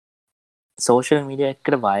සෝෂල් මීඩියා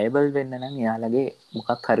එකට වයබල් වෙන්න නම් යාළගේ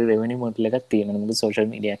මොකක් හරි රෙවෙනියු මොඩල් එකක් තියෙනවා. මොකද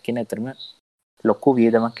සෝෂල් මීඩියා එක කියන අතරම ලොකු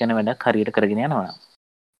වියදමක් යන වැඩක් හරියට කරගෙන යනවා.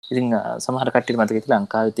 ඉතින් සමහර කට්ටියට මතක ඇති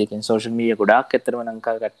ලංකාවේ තියෙන සෝෂල් මීඩියා ගොඩාක් ඇත්තටම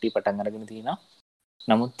ලංකාවේ කට්ටිය පටන් අරගෙන තියෙනවා.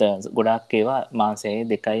 නමුත් ගොඩාක් ඒවා මාසයේ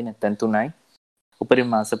 2යි නැත්නම් 3යි උපරිම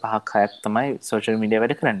මාස 5ක් 6ක් තමයි සෝෂල් මීඩියා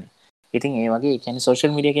වැඩ කරන්නේ. ඉතින් ඒ වගේ කියන්නේ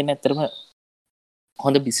සෝෂල් මීඩියා කියන්නේ ඇත්තටම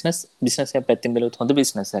හොඳ බිස්නස් එකක් පැත්තෙන් බැලුවොත් හොඳ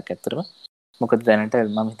බිස්නස් එකක් ඇත්තටම. මොකද දැනට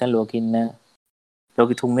මම හිතන්නේ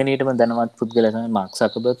ලෝකෙ තුන්වෙනියටම ධනවත් පුද්ගලයා තමයි මාර්ක්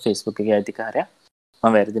සකර්බර්ග් Facebook එකේ අධිකාරියා.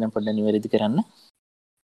 මම වැරදි නම් පොඩ්ඩක් නිවැරදි කරන්න.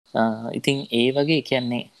 ඉතින් ඒ වගේ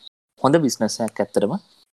කියන්නේ හොඳ බිස්නස් එකක් ඇත්තටම.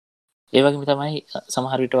 ඒ වගේම තමයි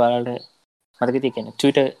සමහර විට ඔයාලට මතකද කියන්නේ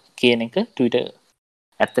Twitter කියන එක Twitter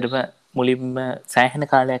ඇත්තටම මුලින්ම සෑහෙන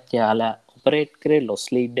කාලයක් යාලා ඔපරේට් කරේ ලොස්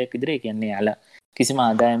ලීඩ් එකක් විදිහට. ඒ කියන්නේ යාලා කිසිම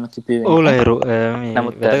ආදායමක් ඉපෙන්නේ නැහැ. ඕලහිරු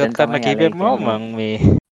නමුත් වැදගත් කරන කීපයක්ම මම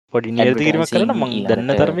මේ පොඩි නිවැරදි කිරීමක් කරන්න මම දන්න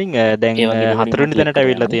තරමින් දැන් 4 වෙනි තැනට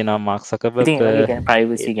ඇවිල්ලා තියෙනවා මාර්ක් සකර්බර්ග්.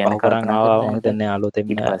 ප්‍රයිවසි ගැන කරන් ආවා මම හිතන්නේ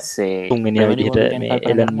අලුතෙන් 3 වෙනි විදිහට මේ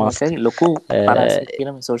එලන් මස්ක් ලොකු පරාසයක්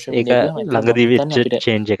කියලා මේ සෝෂල් මීඩියා එක ළඟදී වෙච්ච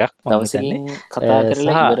චේන්ජ් එකක් මම හිතන්නේ. කතා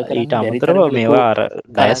කරලා ඉවර කරන්න ඊට අමතරව මේවා අර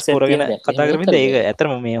ඩයස්පෝරා ගැන කතා කරමින්ද ඒක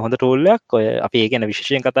ඇත්තටම මේ හොඳ ටූල් එකක්. ඔය අපි ඒ ගැන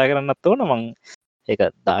විශේෂයෙන් කතා කරන්නත් ඕන. මම ඒක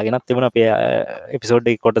දාගෙනත් තිබුණ අපේ එපිසෝඩ්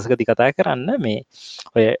එක කොටසකදී කතා කරන්න මේ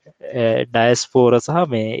ඔය ඩයස්පෝර සහ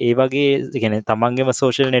මේ ඒ වගේ ගැන තමන්ගේම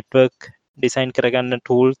සෝෂල් නෙට්වර්ක් ඩිසයින් කරගන්න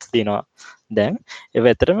ටූල්ස් තියෙනවා. දැන් ඒ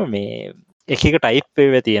ඇතරම මේ එක ටයිප්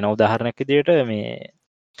තියෙන උදාහරණයක් විදිහට මේ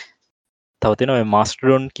තවතින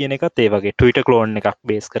මස්ටරොන් කියන එකත් ඒ වගේ ටවිට කලෝන් එකක්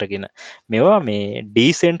බේස් කරගෙන මේවා මේ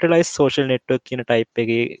ඩීසෙන්ටලයිස් සෝෂල් නෙට්වක් කියන ටයිප්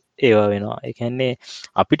එක ඒවා වෙනවා. එකන්නේ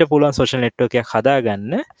අපිට පුළුවන් සෝෂල් නෙට්වකයක්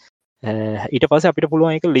හදාගන්න ඊට පස්සේ අපිට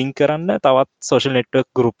පුළුවන් එක ලින්ක් කරන්න තවත් සෝෂල් නෙට්වර්ක්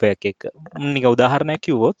ගෲප් එකක් එක්ක. නික උදාහරණයක්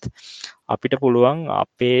කිව්වොත් අපිට පුළුවන්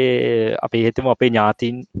අපේ හිතමු අපේ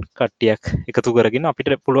ඥාතීන් කට්ටියක් එකතු කරගෙන අපිට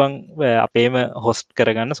පුළුවන් අපේම හොස්ට්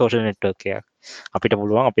කරගන්න සෝෂල් නෙට්වර්ක් එකක්. අපිට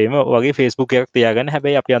පුළුවන් අපේම වගේ Facebook එකක් තියාගන්න.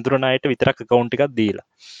 හැබැයි අපි අඳුරන අයට විතරක් account එකක් දීලා.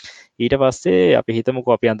 ඊට පස්සේ අපි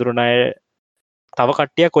හිතමුකෝ අපි අඳුරන අය තව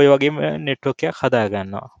කට්ටියක් ඔය වගේම නෙට්වර්ක් එකක් හදා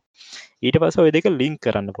ගන්නවා. ඊට පස්ස ඔය දෙක ලින්ක්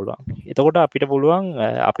කරන්න පුළුවන්. එතකොට අපිට පුළුවන්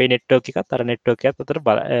අපේ නෙට්වර්ක් එකත් අර නෙට්වර්ක් එකත් අතර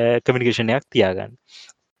කමියුනිකේෂන් එකක් තියාගන්න.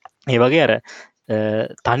 ඒ වගේ අර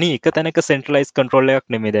තනි එක තැනක සෙන්ට්‍රලයිස් කන්ට්‍රෝල් එකක්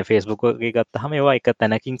නෙමෙයි. දැන් Facebook එකේ ගත්තාම ඒවා එක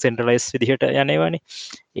තැනකින් සෙන්ට්‍රලයිස් විදිහට යන්නේවනේ.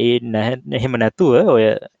 ඒ එහෙම නැතුව ඔය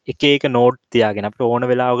එක එක නෝඩ් තියාගෙන අපිට ඕන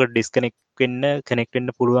වෙලාවකට ඩිස්කනෙක්ට් වෙන්න කනෙක්ට්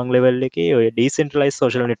වෙන්න පුළුවන් ලෙවල් එකේ ඔය ඩීසෙන්ට්‍රලයිස්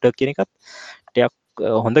සෝෂල් නෙට්වර්ක් කියන එකත් ටිකක්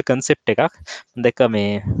හොඳ කන්සෙප්ට් එකක්. දැක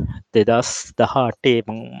මේ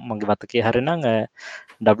 2018 මගේ මතකේ හරිනම්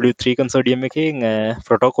W3 කන්සෝඩියම් එකෙන්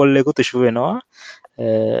ප්‍රොටෝකෝල් එකකුත් ඉෂු වෙනවා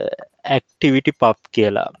ඇක්ටිවිටි පබ්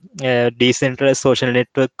කියලා. ඩීසෙන්ට්‍රලයිස් සෝෂල්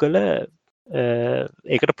නෙට්වර්ක් වල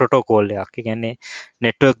ඒකට ප්‍රොටෝකෝල් එකක්. ඒ කියන්නේ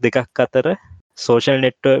නෙට්වර්ක් දෙකක් අතර සෝෂල්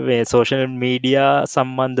නෙට්වර්ක් සෝෂල් මීඩියා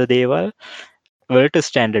සම්බන්ධ දේවල් වලට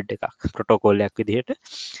ස්ටෑන්ඩඩ් එකක් ප්‍රොටෝකෝල් එකක් විදිහට.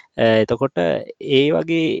 එතකොට ඒ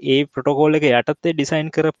වගේ ඒ ප්‍රොටෝකෝල් එක යටතේ ඩිසයින්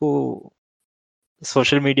කරපු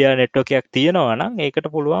සෝෂල් මීඩියා නෙට්වර්ක් එකක් තියෙනවා නම්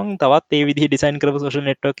ඒකට පුළුවන් තවත් ඒ විදිහේ ඩිසයින් කරපු සෝෂල්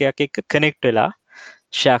නෙට්වර්ක් එකක් එක්ක කනෙක්ට් වෙලා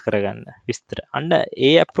ෂෙයා කරගන්න විස්තර. අන්න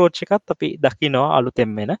ඒ අප්‍රෝච් එකත් අපි දකිනවා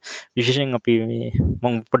අලුතෙන් එන. විශේෂයෙන් අපි මේ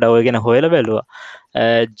මම පොඩ්ඩක් ඔය ගැන හොයලා බැලුවා.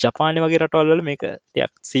 ජපානයේ වගේ රටවල් වල මේක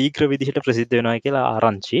ටිකක් ශීඝ්‍ර විදිහට ප්‍රසිද්ධ වෙනවා කියලා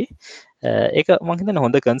ආරංචි. ඒක මම හිතන්නේ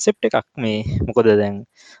හොඳ කන්සෙප්ට් එකක් මේ. මොකද දැන්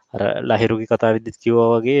අර ලහිරුගේ කතාවෙදිත් කිව්වා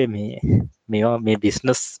වගේ මේවා මේ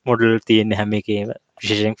බිස්නස් මොඩල් තියෙන හැම එකේම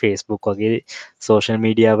විශේෂයෙන් ෆේස්බුක් වගේ සෝෂල්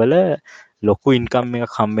මීඩියා වල ලොකු ඉන්කම්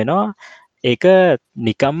එක කම්බෙනවා. ඒක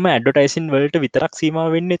නිකම්ම ඇඩ්ඩටයිසින් වලට විතරක් සීම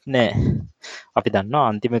වෙන්නෙත් නෑ. අපි දන්න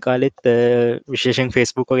අන්තිම කාලෙත් විශේෂෙන්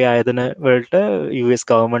ෆෙස්බුක් වගේ ආයතන වලට US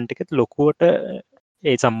ගවමන්ට් එකත් ලොකුවට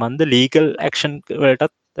ඒ සම්බන්ධ ලීගල් ඇක්ෂන්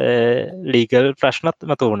වලටත් ලීගල් ප්‍රශ්නත්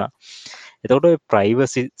මත වුණා. එතකොට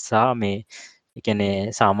ප්‍රයිවසි සහ මේ එකනේ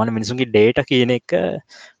සාමාන්‍ය මිනිසුන්ගේ ඩේට කියන එක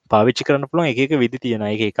පාවිච්චි කරන්න පුළුවන් එක විදි තියෙන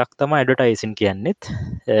එකක් තම ඇඩටයිසින් කියන්නෙත්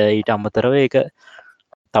ඊට අමතරව එක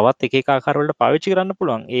තවත් එක ආකාරවලට පාවිච්චි කරන්න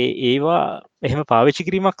පුළුවන් ඒවා එහෙම පාවිච්චි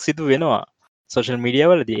කිරීමක් සිදු වෙනවා සෝෂල්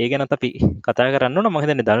මීඩියවලදී. ඒ ගැන අපි කතා කරන්න ඕන. මම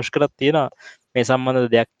හිතන්නේ ධනුෂ්කටත් තියෙන මේ සම්බන්ධ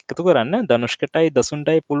දෙයක් එකතු කරන්න. ධනුෂ්කටයි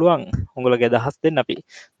දසුන්ටයි පුළුවන් උඹලගේ අදහස් දෙන්න. අපි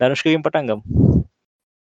ධනුෂ්කගෙන් පටන් ගමු.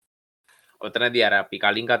 ඔතනදී අර අපි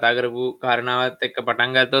කලින් කතා කරපු කාරණාවත් එක්ක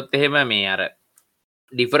පටන් ගත්තොත් එහෙම මේ අර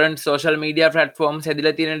ඩිෆරන්ට් සෝෂල් මීඩියා ප්ලට්ෆෝම්ස්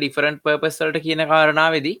හැදිලා තියෙන ඩිෆරන්ට් පර්පස් වලට කියන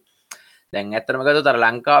කාරණාවේදී දැන් ඇත්තටම ගත්තොත් අර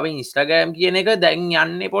ලංකාවේ Instagram කියන එක දැන්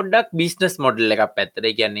යන්නේ පොඩ්ඩක් බිස්නස් මොඩල් එකක් පැත්තට.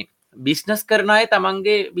 ඒ කියන්නේ බිස්නස් කරන අය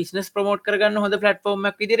තමන්ගේ බිස්නස් ප්‍රමෝට් කරගන්න හොඳ ප්ලට්ෆෝර්ම්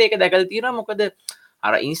එකක් විදිහට ඒක දැකලා තියෙනවා. මොකද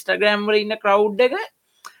අර Instagram වල ඉන්න ක්‍රවුඩ් එක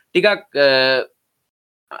ටිකක්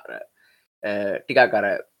අර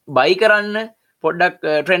බයි කරන්න පොඩ්ඩක්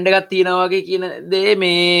ට්‍රෙන්ඩ් එකක් තියෙනවා වගේ කියන දේ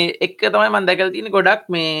මේ එක තමයි මම දැකලා තියෙන්නේ. ගොඩක්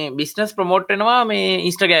මේ බිස්නස් ප්‍රමෝට් වෙනවා මේ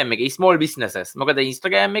Instagram එකේ ස්මෝල් බිස්නසස්. මොකද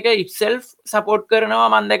Instagram එක itself සපෝට් කරනවා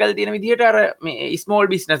මම දැකලා තියෙන විදිහට අර මේ ස්මෝල්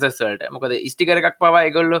බිස්නසස් වලට. මොකද ස්ටිකර් එකක් පවා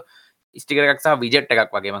ඒගොල්ලෝ ස්ටිකර් එකක් සහ විජෙට් එකක්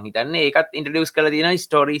වගේ මම හිතන්නේ ඒකත් ඉන්ට්‍රොඩියුස් කරලා තියෙනවා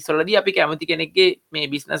ස්ටෝරීස් වලදී. අපි කැමති කෙනෙක්ගේ මේ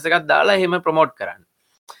බිස්නස් එකක් දාලා එහෙම ප්‍රමෝට් කරන්න.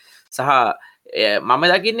 සහ මම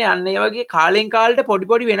දකින්නේ අන්න ඒ වගේ කාලෙන් කාලට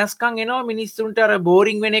පොඩි වෙනස්කම් එනවා මිනිස්සුන්ට අර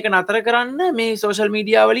බෝරිං වෙන එක නතර කරන්න මේ සෝෂල්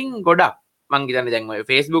මීඩියා වලින් ගොඩක්. මං හිතන්නේ දැන් ඔය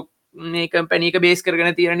Facebook මේ කම්පැනි එක බේස්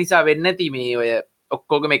කරගෙන තියෙන නිසා වෙන්නේ නැති මේ ඔය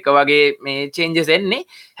ඔක්කොගම එක වගේ මේ චේන්ජස් එන්නේ.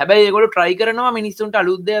 හැබැයි ඒගොල්ලෝ try කරනවා මිනිස්සුන්ට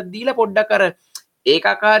අලුත් දෙයක් දීලා පොඩ්ඩක් අර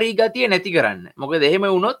ඒකාකාරී ගතිය නැති කරන්න. මොකද එහෙම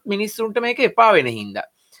වුණොත් මිනිස්සුන්ට මේක එපා වෙන හින්දා.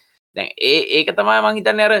 දැන් ඒක තමයි මං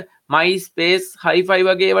හිතන්නේ අර MySpace Hi-Fi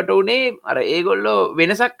වගේ වට උනේ අර ඒගොල්ලෝ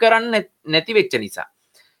වෙනසක් කරන්න නැති වෙච්ච නිසා.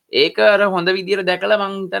 ඒක අර හොඳ විදියට දැකලා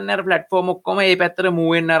මං හිතන්නේ අර platform ඔක්කොම මේ පැත්තට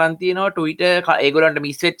move වෙන්න අරන් තියෙනවා. Twitter ඒගොල්ලන්ට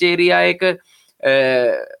miss වෙච්ච area එක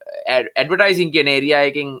advertising කියන area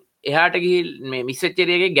එකෙන් එහාට ගිහින් මේ miss වෙච්ච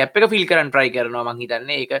area එකේ gap එක fill කරන්න try කරනවා මං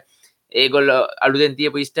හිතන්නේ. ඒක ඒගොල්ලෝ අලුතෙන්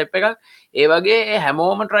තියපු step එකක්. ඒ වගේ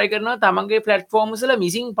හැමෝම try කරනවා තමන්ගේ platforms වල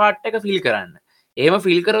missing part එක fill කරන්න. එහෙම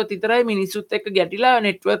ෆිල් කරොත් විතරයි මිනිස්සුත් එක්ක ගැටිලා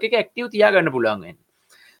නෙට්වර්ක් එක ඇක්ටිව් තියාගන්න පුළුවන් වෙන්නේ.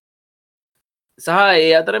 සහ ඒ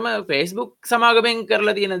අතරම Facebook සමාගමෙන්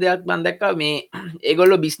කරලා තියෙන දෙයක් මම දැක්කා මේ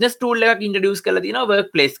ඒගොල්ලෝ බිස්නස් ටූල් එකක් ඉන්ට්‍රොඩියුස් කරලා තියෙනවා වර්ක්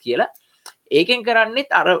ප්ලේස් කියලා. ඒකෙන්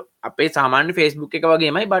කරන්නේත් අර අපේ සාමාන්‍ය Facebook එක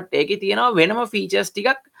වගේමයි බට් ඒකේ තියෙනවා වෙනම ෆීචර්ස්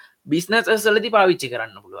ටිකක් බිස්නස් වලදී පාවිච්චි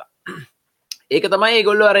කරන්න පුළුවන්. ඒක තමයි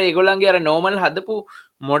ඒගොල්ලෝ අර ඒගොල්ලන්ගේ අර නෝමල් හදපු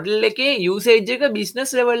මොඩල් එකේ යූසේජ් එක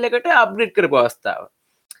බිස්නස් ලෙවල් එකට අප්ග්‍රේඩ් කරපු අවස්ථාව.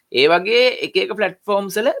 ඒ වගේ එක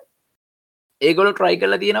ප්ලට්ෆෝම්ස් වල ඒගොල්ලෝ try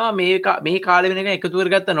කරලා තියෙනවා මේ කාලේ වෙනකන් එකතු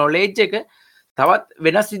කරගත්ත knowledge එක තවත්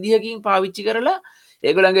වෙනස් විදිහකින් පාවිච්චි කරලා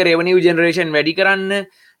ඒගොල්ලන්ගේ revenue generation වැඩි කරන්න,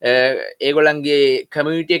 ඒගොල්ලන්ගේ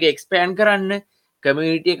community එක expand කරන්න,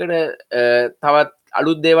 community එකට තවත්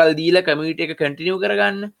අලුත් දේවල් දීලා community එක continue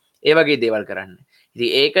කරගන්න, ඒ වගේ දේවල් කරන්න. ඉතින්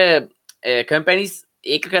ඒක companies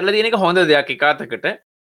ඒක කරලා තියෙන එක හොඳ දෙයක් එකකට.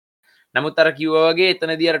 නමුත් අර කිව්වා වගේ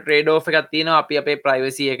එතනදී අර ට්‍රේඩ් ඔෆ් එකක් තියෙනවා. අපි අපේ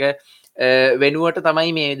ප්‍රයිවසි එක වෙනුවට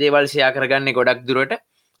තමයි මේ දේවල් ෂෙයා කරගන්නේ ගොඩක් දුරට.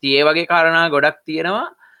 ඉතින් ඒ වගේ කාරණා ගොඩක් තියෙනවා.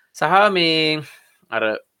 සහ මේ අර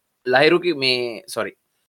ලහිරු මේ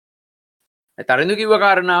තරිඳු කිව්ව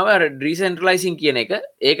කාරණාව අර ඩිසෙන්ට්‍රලයිසින් කියන එක.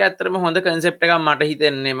 ඒක ඇත්තටම හොඳ කන්සෙප්ට් එකක් මට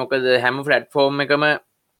හිතෙන්නේ. මොකද හැම ප්ලැට්ෆෝම් එකම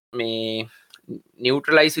මේ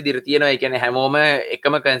නියුට්‍රලයිස් විදිහට තියෙනවා. ඒ කියන්නේ හැමෝම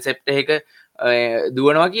එකම කන්සෙප්ට් එකක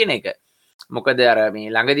දුවනවා කියන එක. මොකද අර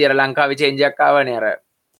මේ ළඟදී අර ලංකාවේ චේන්ජ් එකක් ආවනේ අර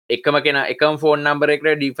එකම කෙනා එකම ෆෝන් නම්බර් එකට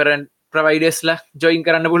ඩිෆරන්ට් ප්‍රොවයිඩර්ස්ලා ජොයින්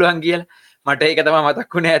කරන්න පුළුවන් කියලා. මට ඒක තමයි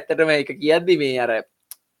මතක් වුණේ ඇත්තටම ඒක කියද්දි මේ අර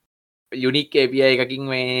යුනික් API එකකින්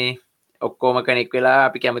මේ ඔක්කොම කනෙක් වෙලා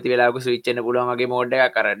අපි කැමති වෙලාවක ස්විච් වෙන්න පුළුවන් වගේ මෝඩ්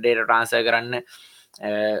එකක් අර data transfer කරන්න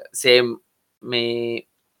same මේ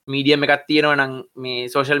medium එකක් තියෙනවා නම්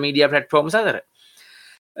මේ social media platforms අතර.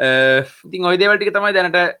 ඉතින් ওই දේවල් ටික තමයි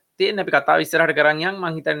දැනට තියෙන්නේ. අපි කතාව ඉස්සරහට කරන් යන්.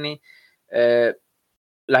 මම හිතන්නේ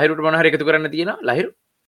ලහිරුට මොන හරි එකතු කරන්න තියෙනවා. ලහිරු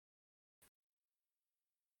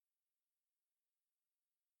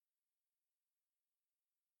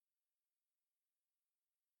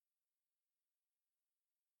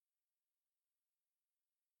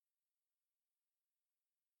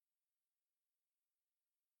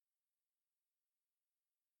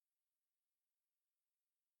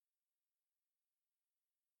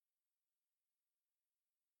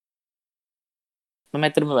මම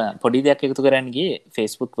ඇත්තටම පොඩි දෙයක් එකතු කරන්න ගියේ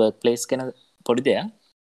Facebook workplace ගැන පොඩි දෙයක්.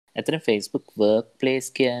 ඇතන Facebook වර්ක් ප්ලේස්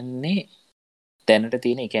කියන්නේ දැනට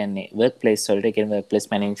තියෙන කියන්නේ වර්ක් ප්ලේස් වලට කියන්නේ වර්ක් ප්ලේස්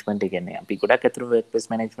මැනේජ්මන්ට් කියන්නේ අපි ගොඩක් අතර වර්ක් ප්ලේස්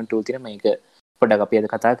මැනේජ්මන්ට් ටූල් තියෙන මේක පොඩ්ඩක් අපි අද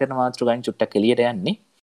කතා කරන මාතෘකාවෙන් චුට්ටක් එළියට යන්නේ.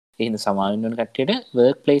 ඒ හින්දා සමාවෙන්න ඕන කට්ටියට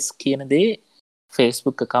වර්ක් ප්ලේස් කියන දේ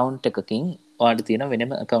Facebook account එකකින් ඔයාලට තියෙන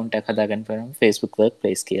වෙනම account එකක් හදාගන්න පුළුවන් Facebook work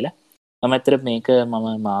place කියලා. මම අතර මේක මම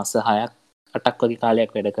මාස 6ක් 8ක් වගේ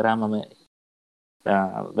කාලයක් වැඩ කරා මම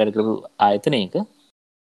වැඩ කරපු ආයතනයක.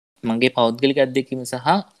 මගේ පෞද්ගලික අත්දැකීම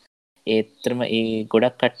සහ ඒතරම ඒ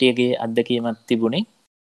ගොඩක් කට්ටියගේ අත්දැකීමක් තිබුණේ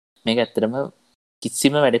මේක ඇත්තටම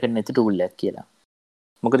කිසිම වැඩ කරන්නේ නැති ටූල් එකක් කියලා.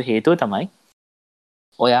 මොකද හේතුව තමයි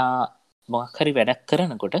ඔයා මොකක් හරි වැඩක්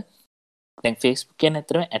කරනකොට දැන් Facebook කියන්නේ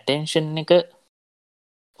ඇත්තටම attention එක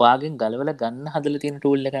ඔයාගෙන් ගලවලා ගන්න හදලා තියෙන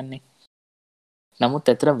ටූල් එකක්නේ. නමුත්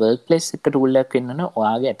ඇත්තටම work place එක ටූල් එකක් වෙන්නන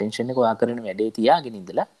ඔයාගේ attention එක ඔයා කරන වැඩේ තියාගෙන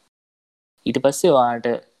ඉඳලා ඊට පස්සේ ඔයාට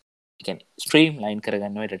කියන්නේ ස්ට්‍රීම්ලයින්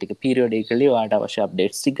කරගන්න වැඩ ටික periodically ඔයාට අවශ්‍ය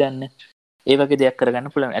අප්ඩේට්ස් ටික ගන්න ඒ වගේ දෙයක්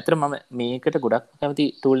කරගන්න පුළුවන්. ඇත්තට මම මේකට ගොඩක් කැමති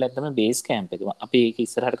ටූල් එකක් තමයි Basecamp එක. අපි ඒක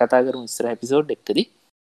ඉස්සරහට කතා කරමු ඉස්සරහ එපිසෝඩ් එකකදී.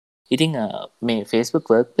 ඉතින් මේ Facebook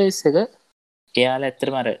workplace එක එයාලා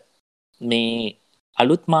ඇත්තටම අර මේ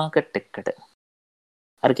අලුත් මාකට් එකකට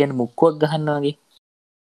අර කියන්නේ මුක්කුවක් ගහනවා වගේ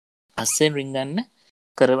අස්සෙන් රින්ගන්න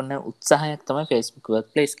කරන උත්සාහයක් තමයි Facebook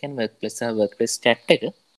workplace කියන්නේ workplace සහ workplace chat එක.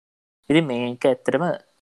 ඉතින් මේක ඇත්තටම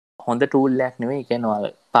හොඳ ටූල් එකක් නෙවෙයි. ඒ කියන්නේ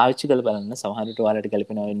ඔයාලා පාවිච්චි කරලා බලන්න සමහර විට ඔයාලට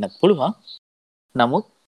ගැලපෙනවා වෙන්නත් පුළුවන්. නමුත්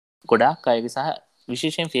ගොඩාක් අයගේ සහ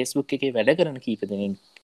විශේෂයෙන් Facebook එකේ වැඩ කරන කීප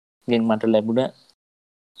දෙනෙක්ගෙන් මට ලැබුණ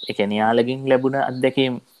ඒ කියන්නේ යාළගෙන් ලැබුණ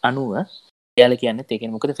අත්දැකීම් අනුව එයාලා කියන්නේ ඒ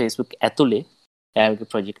කියන්නේ මොකද Facebook ඇතුලේ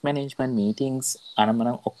එයාලගේ project management meetings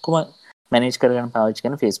අනමනම් ඔක්කොම manage කරගන්න පාවිච්චි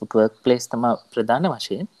කරන Facebook workplace තමයි ප්‍රධාන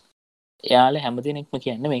වශයෙන්. එයාලා හැමදෙනෙක්ම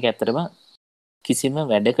කියන්නේ මේක ඇත්තටම කිසිම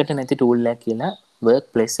වැඩකට නැති ටූල් එකක් කියලා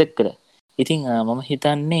workplace එකට. ඉතින් මම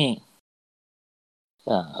හිතන්නේ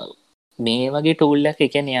මේ වගේ ටූල් එකක්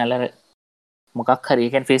ඒ කියන්නේ යාලා මොකක් හරි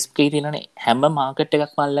ඒ කියන්නේ Facebook එකේ තියෙනනේ හැම මාකට්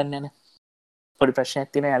එකක්ම අල්ලන්නේ නැහැ. පොඩි ප්‍රශ්නයක්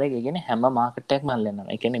තියෙන යාළුවෝ ඒ කියන්නේ හැම මාකට් එකක්ම අල්ලනවා.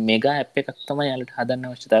 ඒ කියන්නේ මෙගා ඇප් එකක් තමයි යාළුවට හදන්න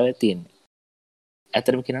අවශ්‍යතාවය තියෙන්නේ.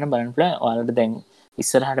 ඇත්තටම කියනවා නම් බලන්න පුළුවන් ඔයාලට දැන්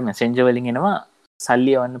ඉස්සරහට messenger වලින් එනවා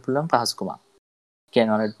සල්ලි යවන්න පුළුවන් පහසුකමක්.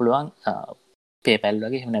 කියන්නේ ඔයාලට පුළුවන් PayPal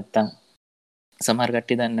වගේ එහෙම නැත්නම් සමහර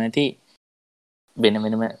කට්ටිය දන්නේ නැති වෙන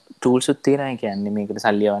වෙනම tools උත් තියෙනවා. ඒ කියන්නේ මේකට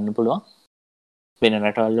සල්ලි යවන්න පුළුවන්. වෙන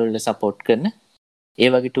රටවල් වල support කරන ඒ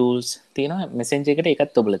වගේ tools තියෙනවා. messenger එකට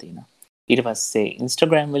ඒකත් ඔබලා තියෙනවා. ඊට පස්සේ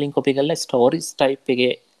Instagram වලින් copy කරලා stories type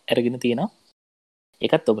එකේ අරගෙන තියෙනවා.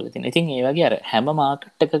 ඒකත් ඔබලා තියෙනවා. ඉතින් ඒ වගේ අර හැම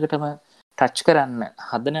මාකට් එකකටම ටච් කරන්න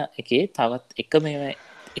හදන එකේ තවත් එක මේ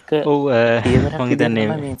එක ඔව් මම හිතන්නේ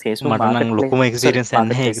මට නම් ලොකුම එක්ස්පීරියන්ස්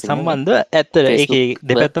නැහැ ඒක සම්බන්ධව. ඇත්තට ඒකේ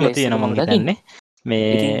දෙපැත්තම තියෙනවා මම හිතන්නේ.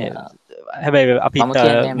 මේ හැබැයි අපිත්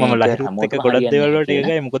මම ලහිරුත් එක ගොඩක් දේවල් වලට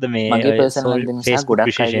එකයි. මොකද මේ Facebook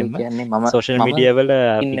විශේෂයෙන්ම සෝෂල් මීඩියා වල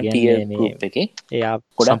අපි කියන්නේ මේ එයා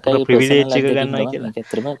සම්පූර්ණ ප්‍රිවිලේජ් එක ගන්නවා කියලා.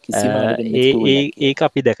 ඒක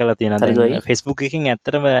අපි දැකලා තියෙනවා. දැන් Facebook එකකින්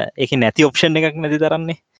ඇත්තටම ඒකේ නැති ඔප්ෂන් එකක් නැති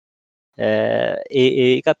තරන්නේ.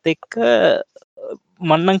 ඒකත් එක්ක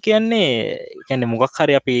මන්නම් කියන්නේ මොකක්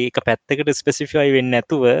හරි අපි එක පැත්තකට ස්පෙසිෆයි වෙන්නේ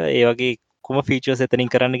නැතුව ඒ වගේ කුම ෆීචර්ස් එතනින්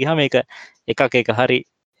කරන්න ගියාම මේක එකක් එක හරි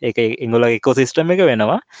ඒක ඒගොල්ලෝගේ ඉකෝසිස්ටම් එක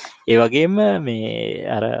වෙනවා. ඒ වගේම මේ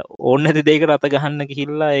අර ඕන නැති දෙයකට අත ගහන්න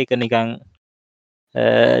ගිහිල්ලා ඒක නිකන්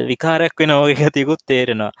විකාරයක් වෙනවා වගේ ගතියකුත්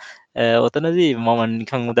තේරෙනවා. ඔතනදී මම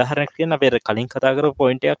නිකන් උදාහරණයක් කියන්න අපි කලින් කතා කරපු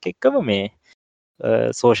පොයින්ට් එකක් එක්කම මේ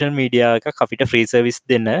සෝෂල් මීඩියා එකක් අපිට ෆ්‍රී සර්විස්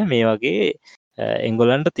දෙන්න මේ වගේ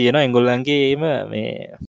එංගොලන්ට තියෙනවා. එංගොල්ලන්ගේම මේ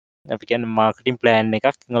අපි කියන්නේ මාකටිං ප්ලෑන්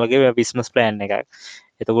එකක්, එංගොල්ලගේ බිස්නස් ප්ලෑන් එකක්.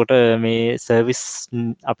 එතකොට මේ සර්විස්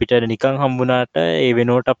අපිට නිකන් හම්බුනාට ඒ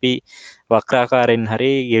වෙනුවට අපි වක්‍රාකාරයෙන්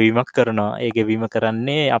හරි ගෙවීමක් කරනවා. ඒ ගෙවීම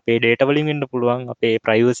කරන්නේ අපේ ඩේටා වලින් වෙන්න පුළුවන්, අපේ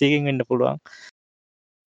ප්‍රයිවසි එකෙන් වෙන්න පුළුවන්,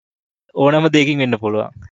 ඕනම දෙයකින් වෙන්න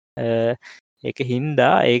පුළුවන්. ඒක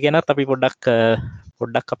හින්දා ඒ ගැනත් අපි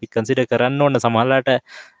පොඩ්ඩක් අපි කන්සිඩර් කරන්න ඕන. සමහරලාට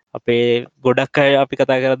අපේ ගොඩක් අය අපි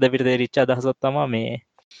කතා කරද්දී අපිට තේරිච්ච අදහසක් තමයි මේ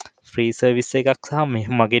ෆ්‍රී සර්විස් එකක් සහ මේ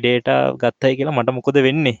මගේ ඩේටා ගත්තයි කියලා මට මොකද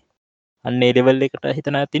වෙන්නේ? අන්න ඒ ලෙවල් එකට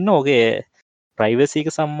හිතන අයත් ඉන්නවා. ඔගේ ප්‍රයිවසි එක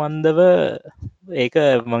සම්බන්ධව ඒක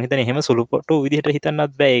මම හිතන්නේ එහෙම සුළු පොටු විදිහට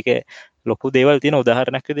හිතන්නත් බෑ. ඒක ලොකු දේවල් තියෙන.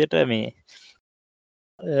 උදාහරණයක් විදිහට මේ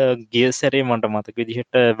ගිය සැරේ මට මතක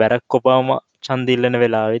විදිහට බැරක් ඔබාමා ඡන්ද ඉල්ලන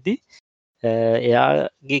වෙලාවේදී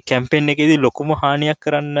එයාගේ කැම්පේන් එකේදී ලොකුම හානියක්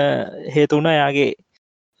කරන්න හේතු වුණා එයාගේ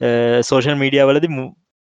සෝෂල් මීඩියා වලදී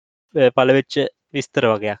පළවෙච්ච විස්තර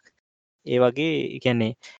වගේක්. ඒ වගේ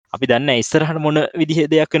කියන්නේ අපි දන්න ඉස්සරහට මොන විදිහ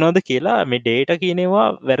දෙයක් වෙනවද කියලා. මේ ඩේටා කියනවා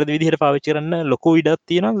වැරදි විදිහට පාවිච්චි කරන්න ලොකු ඉඩක්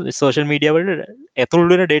තියෙනවා සෝෂල් මීඩියා වලට.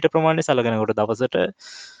 ඇතුළු වෙන ඩේටා ප්‍රමාණය සලකනකොට දවසට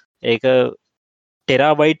ඒක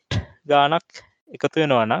ටෙරාබයිට් ගානක් එකතු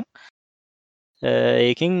වෙනවා නම්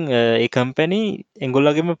ඒකින් ඒ කම්පැනි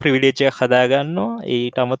එංගොල්ලගේම ප්‍රවිඩේචයක් හදාගන්නවා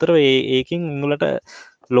ඊට අමතර ඒකින් ඉංගලට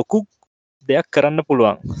ලොකු දෙයක් කරන්න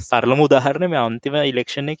පුළුවන් සරලම උදාහරණ මේ අන්තිම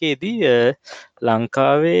ඉලෙක්ෂණ එකේදී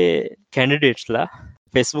ලංකාවේ කැන්ඩිඩේට්ස්ලා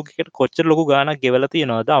ෆෙස්බුක් එකට කොච්චර ලොකු ගානක් ගෙවලා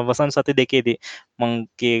තියෙනවද අවසන් සති දෙකේදී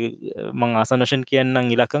මං ආසනෂන්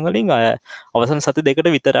කියන්නම් ඉලක්කම් වලින් අවසන් සති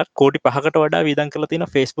දෙකට විතරක් කෝටි 5කට වඩා වියදම් කරලා තියෙන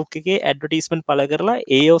ෆේස්බුක් එකේ ඇඩ්වර්ටයිස්මන්ට් පළ කරලා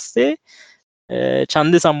ඒ ඔස්සේ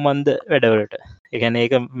ඡන්ද සම්බන්ධ වැඩවලට ඒ කියන්නේ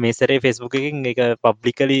ඒක මේ සැරේ ෆේස්බුක් එකකින් ඒක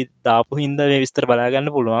පබ්ලිකලි දාපු හින්දා මේ විස්තර බලා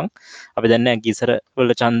ගන්න පුළුවන් අපි දන්නේ නැහැ ගිසර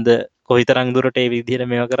වල ඡන්ද කොයිතරම් දුරට ඒ විදිහට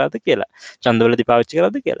මේව කරාද කියලා ඡන්දවලදී පාවිච්චි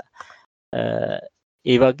කරාද කියලා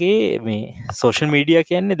ඒ වගේ මේ සෝෂල් මීඩියා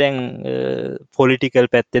කියන්නේ දැන් පොලිටිකල්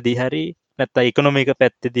පැත්තේදී හරි නැත්නම් ඉකොනොමික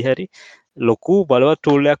පැත්තේදී හරි ලොකු බලවත්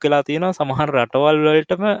ටූල් එකක් වෙලා තියෙනවා සමහර රටවල්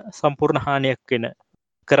වලටම සම්පූර්ණ හානියක් වෙන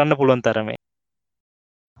කරන්න පුළුවන් තරමේ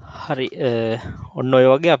හරි ඔන්න ඔය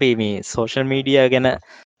වගේ අපි මේ සෝෂල් මීඩියා ගැන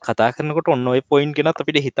කතා කරනකොට ඔන්න ඔය පොයින්ට් ගැනත්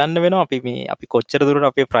අපිට හිතන්න වෙනවා අපි මේ අපි කොච්චර දුරට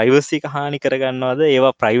අපේ ප්‍රයිවසි එක හානි කරගන්නවද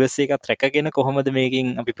ඒවා ප්‍රයිවසි එකත් රැකගෙන කොහොමද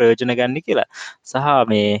මේකෙන් අපි ප්‍රයෝජන ගන්න කියලා සහ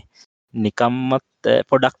මේ නිකම්මත්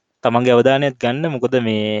පොඩක් තමන්ගේ අවධානයත් ගන්න මොකද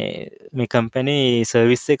මේ කම්පැනි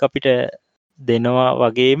සර්විස් එක අපිට දෙනවා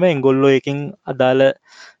වගේම එංගොල්ලෝ එකකින් අදාළ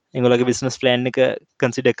එංගොල්ලගේ බිස්නස් ප්ලෑන් එක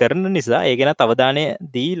කන්සිඩර් කරන නිසා ඒ ගැන අවධානය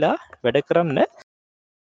දීලා වැඩ කරන්න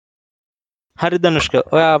හරි ධනුෂ්ක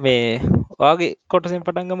ඔයා මේ ඔයාගේ කොටසෙන්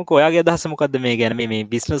පටන් ගමුකෝ ඔයාගේ අදහස මොකද්ද මේ ගැන මේ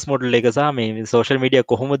බිස්නස් මොඩල් එක සහ මේ සෝෂල් මීඩියා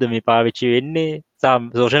කොහොමද මේ පාවිච්චි වෙන්නේ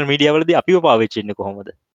සහ සෝෂල් මීඩියා වලදී අපිව පාවිච්චි වෙන්නේ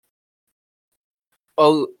කොහොමද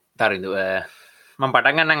ඔව් තරිඳු මම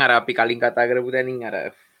පටන් ගන්නම් අර අපි කලින් කතා කරපු තැනින් අර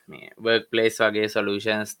මේ වර්ක් ප්ලේස් වගේ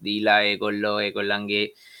සොලියුෂන්ස් දීලා ඒගොල්ලන්ගේ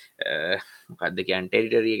මොකක්ද කියන්නේ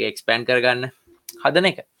ටෙරිටරි එක එක්ස්පෑන්ඩ් කරගන්න හදන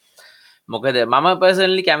එක මොකද මම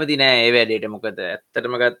පර්සනලි කැමති නෑ ඒ වැඩේට මොකද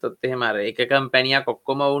ඇත්තටම ගත්තොත් එහෙම අර එක කම්පැනියක්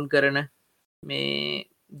ඔක්කොම වුන් කරන මේ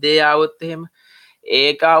දේ આવොත් එහෙම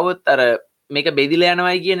ඒක આવොත් අර මේක බෙදිලා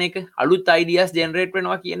යනවායි කියන එක අලුත් අයිඩියාස් ජෙනරේට්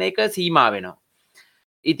වෙනවා කියන එක සීමා වෙනවා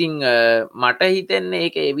ඉතින් මට හිතෙන්නේ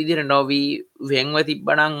ඒක ඒ විදිහට නොවි වෙන්ව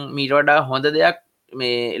තිබ්බනම් මීට වඩා හොඳ දෙයක්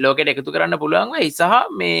මේ ලෝකෙට එකතු කරන්න පුළුවන් වෙයි සහ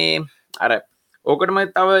මේ අර ඕකටම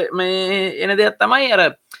තව මේ එන දෙයක් තමයි අර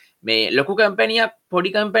මේ ලොකු කම්පැනියක්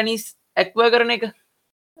පොඩි කම්පැනිස් ඇක්ව කරන එක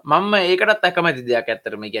මම ඒකටත් අකමැති දෙයක්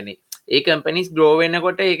ඇත්තටම කියන්නේ ඒ කම්පැනිස් ග්‍රෝ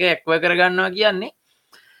වෙනකොට ඒක ඇක්ව කරගන්නවා කියන්නේ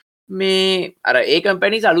මේ අර ඒ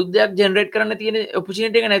කම්පැනිස් අලුත් දෙයක් ජෙනරේට් කරන්න තියෙන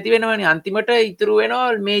ඔපචුනිටි එක නැති වෙනවනේ අන්තිමට ඉතුරු වෙනවා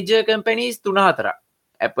major companies 3-4ක්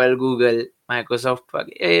Apple Google Microsoft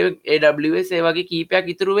වගේ AWS ඒ වගේ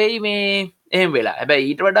කීපයක් ඉතුරු වෙයි මේ එහෙම වෙලා හැබැයි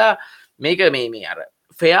ඊට වඩා මේක මේ අර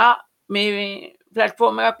ෆෙයා මේ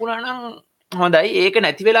ප්ලැට්ෆෝර්ම් එකක් වුණා නම් හොඳයි ඒක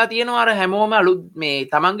නැති වෙලා තියෙනවා අර හැමෝම අලුත් මේ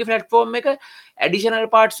තමන්ගේ ප්ලැට්ෆෝර්ම් එක ඇඩිෂනල්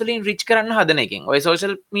පාර්ට්ස් වලින් රිච් කරන්න හදන එකෙන් ඔය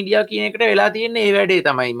සෝෂල් මීඩියා කියන එකට වෙලා තියෙන්නේ ඒ වැඩේ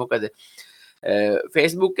තමයි මොකද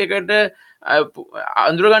Facebook එකට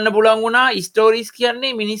අඳුරගන්න පුළුවන් වුණා ස්ටෝරීස්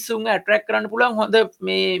කියන්නේ මිනිස්සුන්ව ඇට්‍රැක්ට් කරන්න පුළුවන් හොඳ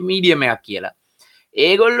මේ මීඩියම් එකක් කියලා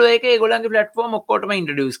ඒගොල්ලෝ ඒක ඒගොල්ලන්ගේ ප්ලැට්ෆෝර්ම් ඔක්කොටම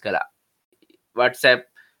ඉන්ට්‍රොඩියුස් කළා WhatsApp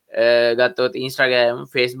ගත්තොත් Instagram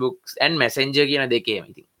Facebook and Messenger කියන දෙකේම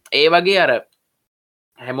ඉතින් ඒ වගේ අර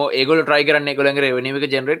හැමෝ ඒගොල්ලෝ try කරන්නේ ඒගොල්ලන්ගේ revenue එක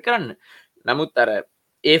generate කරන්න නමුත් අර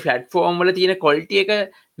ඒ platform වල තියෙන quality එක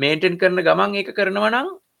maintain කරන ගමන් ඒක කරනවා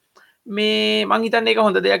නම් මේ මං හිතන්නේ ඒක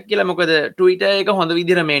හොඳ දෙයක් කියලා මොකද Twitter එක හොඳ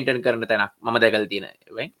විදිහට maintain කරන තැනක් මම දැකලා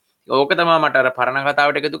තියෙනවා ඕක තමයි මට අර පරණ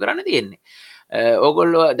කතාවට එකතු කරන්න තියෙන්නේ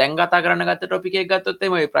ඕගොල්ලෝ දැන් කතා කරන්න ගත්ත ටොපික් එක ගත්තොත්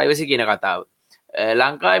එමේ ප්‍රයිවසි කියන කතාව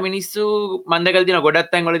ලංකාවේ මිනිස්සු මම දැකලා තියෙන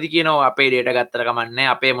ගොඩක් තැන් වලදී කියනවා අපේ data ගත්තට කමන්නේ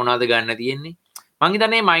අපේ මොනවද ගන්න තියෙන්නේ මං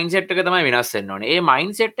හිතන්නේ මයින්ඩ්සෙට් එක තමයි වෙනස් වෙන්න ඕනේ ඒ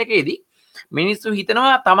මයින්ඩ්සෙට් එකේදී මිනිස්සු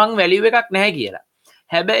හිතනවා තමන් වැලියු එකක් නැහැ කියලා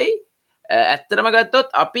හැබැයි ඇත්තටම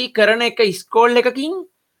ගත්තොත් අපි කරන එක ස්කෝල් එකකින්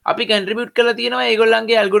අපි කන්ට්‍රිබියුට් කරලා තියෙනවා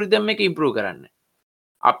ඒගොල්ලන්ගේ ඇල්ගොරිතම් එක ඉම්ප්‍රූව් කරන්න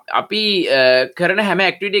අපි කරන හැම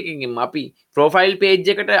ඇක්ටිවිටි එකකින්ම අපි ප්‍රොෆයිල් පේජ්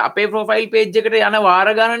එකට අපේ ප්‍රොෆයිල් පේජ් එකට යන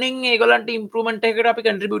වාර ගණනෙන් ඒගොල්ලන්ට ඉම්ප්‍රූව්මන්ට් එකකට අපි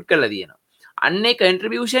කන්ට්‍රිබියුට් කරලා තියෙනවා අන්න ඒ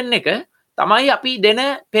කන්ට්‍රිබියුෂන් එක තමයි අපි දෙන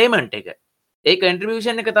පේමන්ට් එක ඒ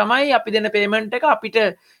කන්ට්‍රිබියුෂන් එක තමයි අපි දෙන පේමන්ට් එක අපිට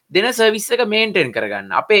දෙන සර්විස් එක මේන්ටේන්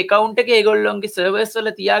කරගන්න අපේ account එකේ ඒගොල්ලොන්ගේ සර්වර්ස්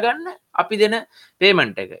වල තියාගන්න අපි දෙන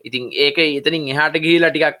පේමන්ට් එක. ඉතින් ඒක එතනින් එහාට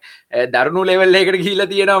ගිහිලා ටිකක් දරුණු ලෙවල් එකකට ගිහිලා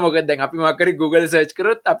තියෙනවා. මොකද දැන් අපි මොකක් හරි Google search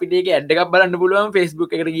කරොත් අපිට ඒකේ ඇඩ් එකක් බලන්න පුළුවන්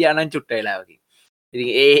Facebook එකට ගියා නම් චුට්ට වෙලාවකින්. ඉතින්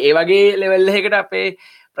ඒ වගේ ලෙවල් එකකට අපේ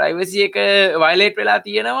privacy එක violate වෙලා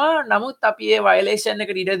තියෙනවා. නමුත් අපි ඒ violation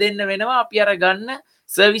එකට ඉඩ දෙන්න වෙනවා අපි අර ගන්න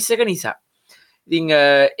සර්විස් එක නිසා. ඉතින්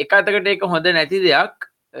එක අතකට ඒක හොඳ නැති දෙයක්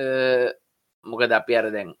මොකද අපි අර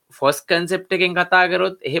දැන් ෆොස් කන්සෙප්ට් එකෙන් කතා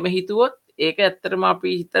කරොත් එහෙම හිතුවොත් ඒක ඇත්තටම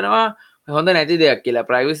අපි හිතනවා හොඳ නැති දෙයක් කියලා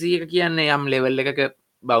ප්‍රයිවසි එක කියන්නේ යම් ලෙවල් එකක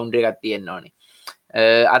බවුන්ඩරි එකක් තියෙන්න ඕනේ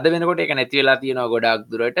අද වෙනකොට එක නැති වෙලා තියෙනවා ගොඩක්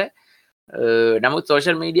දුරට. නමුත්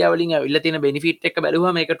සෝෂල් මීඩිය වලින් ඇවිල්ලා තියෙන බෙනිෆිට් එක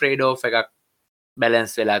බැලුවම මේක ට්‍රේඩ් ඔෆ් එකක්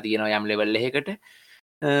බැලන්ස් වෙලා තියෙනවා යම් ලෙවල් එකකට.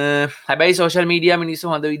 හැබැයි සෝෂල් මීඩිය මිනිස්සු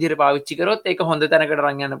හොඳ විදිහට පාවිච්චි කරොත් ඒක හොඳ තැනකට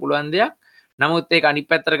අරන් යන්න පුළුවන් දෙයක්. නමුත් ඒක අනිත්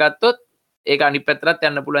පැත්තට ගත්තොත් ඒක අනිත් පැත්තට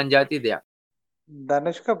යන්න පුළුවන් જાති දෙයක්.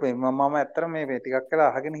 ධනුෂ්ක මම ඇත්තටම මේ ටිකක්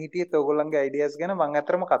වෙලා අහගෙන හිටියෙත් ඔයගොල්ලන්ගේ අයිඩියාස් ගැන මම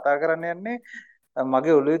ඇත්තටම කතා කරන්න යන්නේ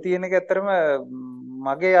මගේ ඔළුවේ තියෙන එක ඇත්තටම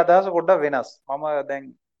මගේ අදහස පොඩ්ඩක් වෙනස්.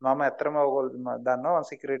 මම ඇත්තටම ඔයගොල්ලෝ දන්නවා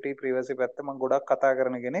සිකියුරිටි ප්‍රයිවසි පැත්ත මම ගොඩක් කතා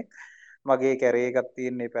කරන කෙනෙක්. මගේ කැරේ එකක්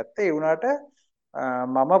තියෙන මේ පැත්ත. ඒ වුණාට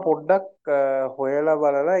මම පොඩ්ඩක් හොයලා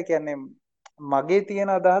බලලා ඒ කියන්නේ මගේ තියෙන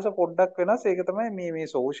අදහස පොඩ්ඩක් වෙනස්. ඒක තමයි මේ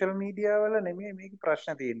සෝෂල් මීඩියා වල නෙමෙයි මේක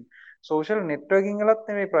ප්‍රශ්න තියෙන්නේ. සෝෂල් නෙට්වර්කින් වලත්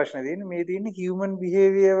නෙමෙයි ප්‍රශ්න තියෙන්නේ. මේ තියෙන්නේ හියුමන්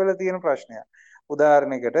බිහේවියර් වල තියෙන ප්‍රශ්නයක්.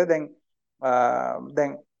 උදාහරණයකට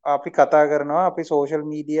දැන් අපි කතා කරනවා අපි සෝෂල්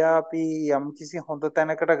මීඩියා අපි යම්කිසි හොඳ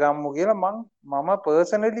තැනකට ගම්මු කියලා මම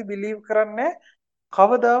පර්සනලි බිලීව් කරන්නේ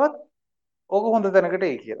කවදාවත් ඕක හොඳ තැනකට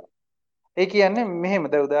එයි කියලා. ඒ කියන්නේ මෙහෙම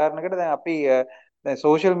දැන් උදාහරණයකට දැන් අපි දැන්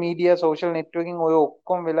සෝෂල් මීඩියා සෝෂල් නෙට්වර්කින් ඔය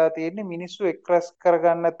ඔක්කොම වෙලා තියෙන්නේ මිනිස්සු එක්ස්ප්‍රස්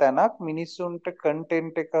කරගන්න තැනක්, මිනිස්සුන්ට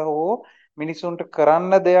කන්ටෙන්ට් එක හෝ මිනිස්සුන්ට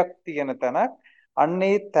කරන්න දෙයක් තියෙන තැනක්. අන්න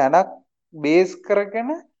ඒ තැනක් බේස්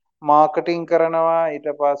කරගෙන මාකටිං කරනවා. ඊට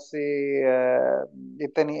පස්සේ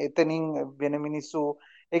එතනින් වෙන මිනිස්සු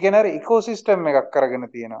ඒ කියන්නේ අර ඉකෝසිස්ටම් එකක් කරගෙන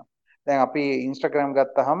තියෙනවා. දැන් අපි Instagram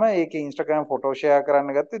ගත්තාම ඒකේ Instagram ෆොටෝ ෂෙයා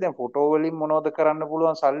කරන්න ගත්තේ දැන් ෆොටෝ වලින් මොනවද කරන්න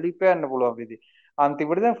පුළුවන් සල්ලි පෑන්න පුළුවන් විදි.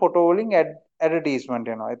 අන්තිමට දැන් ෆොටෝ වලින් ඇඩ්වර්ටයිස්මන්ට්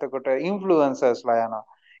එනවා. එතකොට ඉන්ෆ්ලුවෙන්සර්ස්ලා යනවා.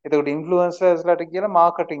 එතකොට ඉන්ෆ්ලුවෙන්සර්ස්ලාට කියලා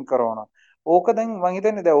මාකටිං කරනවා. ඕක දැන් මම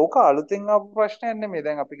හිතන්නේ දැන් ඕක අලුතෙන් ආපු ප්‍රශ්නයක් නෙමෙයි.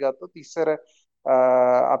 දැන් අපි ගත්තොත් ඉස්සර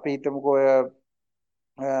අපි හිතමුකෝ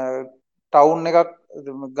ටවුන් එකක්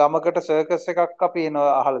ගමකට සර්කස් එකක් අපි එනවා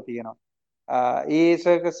අහලා තියෙනවා. ඒ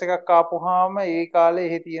සර්කස් එකක් ආපුහාම ඒ කාලේ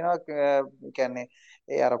එහෙ තියෙනවා කියන්නේ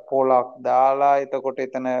ඒ අර පොලක් දාලා එතකොට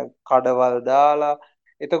එතන කඩවල් දාලා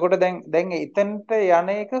එතකොට දැන් එතනට යන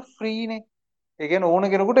එක ෆ්‍රීනේ. ඒ කියන්නේ ඕන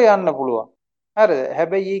කෙනෙකුට යන්න පුළුවන්. හරිද?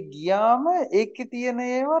 හැබැයි ඒ ගියාම ඒකේ තියෙන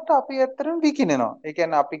ඒවට අපි ඇත්තටම විකිනෙනවා. ඒ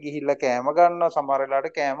කියන්නේ අපි ගිහිල්ලා කෑම ගන්නවා සමහර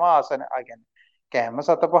වෙලාවට කෑම ආසන කියන්නේ කෑම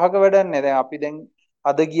සත පහක වැඩක් නෑ. දැන් අපි දැන්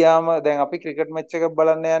අද ගියාම දැන් අපි ක්‍රිකට් මැච් එකක්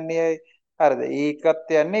බලන්න යන්නේ හරිද?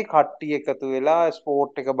 ඒකත් යන්නේ කට්ටිය එකතු වෙලා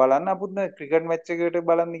ස්පෝර්ට් එක බලන්න. අපුත් ක්‍රිකට් මැච් එකකට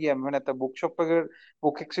බලන්න ගියාම නැත්නම් බුක් ෂොප් එකකට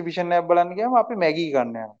බුක් එක්සිබිෂන් එකක් බලන්න ගියාම අපි මැගී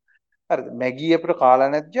ගන්න යනවා. හරිද? මැගී අපිට කාලා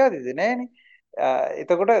නැති ජාතිද නෑනේ.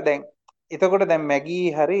 එතකොට දැන් මැගී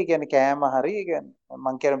හරි කියන්නේ කෑම හරි කියන්නේ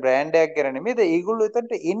මං කියන බ්‍රෑන්ඩ් එකක් ගැන නෙමෙයි. ඒගොල්ලෝ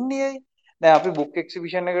එතනට එන්නේ ඇයි? දැන් අපි බුක්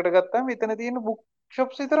එක්සිබිෂන් එකකට ගත්තාම එතන තියෙන බුක්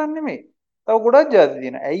ෂොප්ස් විතරක් නෙමෙයි. තව ගොඩක් ජාති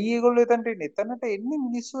තියෙනවා. ඇයි ඒගොල්ලෝ එතනට එන්නේ? එතනට එන්නේ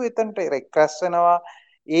මිනිස්සු එතනට රෙක්වස්ට් වෙනවා.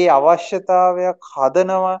 ඒ අවශ්‍යතාවයක්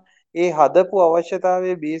හදනවා. ඒ හදපු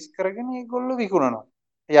අවශ්‍යතාවය බේස් කරගෙන ඒගොල්ලෝ විකුණනවා.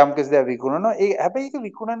 යම් කිසි දෙයක් විකුණනවා. ඒ හැබැයි ඒක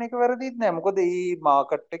විකුණන එක වැරදිත් නෑ. මොකද මේ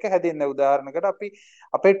මාකට් එක හැදෙන්නේ උදාහරණයකට අපි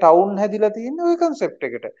අපේ ටවුන් හැදිලා තියෙන්නේ ওই concept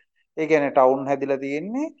එකට. ඒ කියන්නේ ටවුන් හැදිලා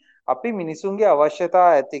තියෙන්නේ අපි මිනිසුන්ගේ අවශ්‍යතා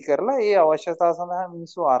ඇති කරලා ඒ අවශ්‍යතා සඳහා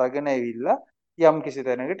මිනිස්සු අරගෙන ඇවිල්ලා යම් කිසි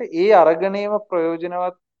තැනකට ඒ අරගෙනේම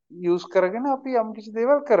ප්‍රයෝජනවත් යූස් කරගෙන අපි යම් කිසි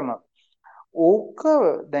දේවල් කරනවා. ඕක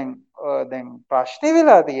දැන් ප්‍රශ්නේ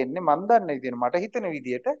වෙලා තියෙන්නේ මන් දන්නේ විදියට මට හිතෙන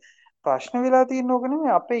විදියට ප්‍රශ්න වෙලා තියෙන ඕක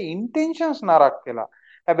නෙමෙයි අපේ ඉන්ටෙන්ෂන්ස් නරක වෙලා.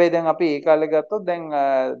 හැබැයි දැන් අපි ඒ කාලේ ගත්තොත්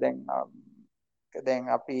දැන්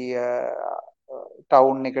අපි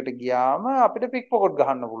ටවුන් එකට ගියාම අපිට පික් පොකට්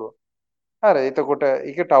ගහන්න පුළුවන්. හරි එතකොට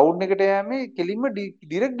ඒක ටවුන් එකට යෑමේ කෙලින්ම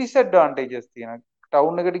ඩිරෙක්ට් ඩිස්ඇඩ්වාන්ටේජස් තියෙනවා.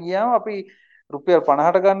 ටවුන් එකට ගියාම අපි රුපියල්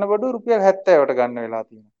 50ට ගන්න බඩුව රුපියල් 70ට ගන්න වෙලා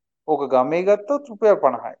තියෙනවා. ඕක ගමේ ගත්තොත් රුපියල්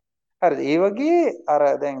 50යි. හරිද? ඒ වගේ අර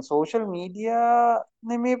දැන් සෝෂල් මීඩියා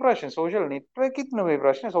නෙමේ ප්‍රශ්නේ. සෝෂල් නෙට්වර්කිත් නෙමේ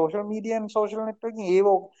ප්‍රශ්නේ. Social media and social networking ඒව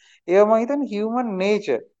මම හිතන්නේ හියුමන්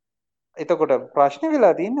නේචර්. එතකොට ප්‍රශ්නේ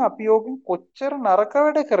වෙලා තියෙන්නේ අපි ඕකෙන් කොච්චර නරක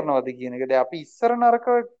වැඩ කරනවද කියන එක. දැන් අපි ඉස්සර නරක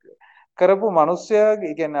කරපු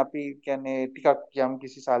මිනිස්සයාගේ කියන්නේ අපි කියන්නේ ටිකක් යම්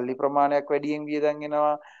කිසි සල්ලි ප්‍රමාණයක් වැඩියෙන් වියදම්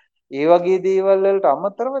වෙනවා. ඒ වගේ දේවල් වලට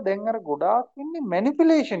අමතරව දැන් අර ගොඩාක් ඉන්නේ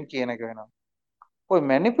මැනිපියුලේෂන් කියන එක වෙනවා. ওই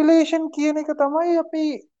මැනිපියුලේෂන් කියන එක තමයි අපි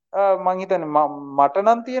මම හිතන්නේ මට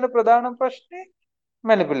නම් තියෙන ප්‍රධාන ප්‍රශ්නේ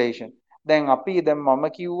මැනිපියුලේෂන්. දැන් මම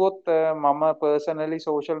කිව්වොත් මම පර්සනලි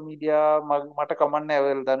සෝෂල් මීඩියා මට කමන්නේ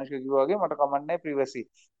නැහැ. ධනුෂ් කිව්වා වගේ මට කමන්නේ නැහැ ප්‍රයිවසි.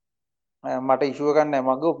 මට ඉෂුව එකක්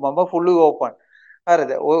නැහැ. මම ෆුල්ලි ඕපන්.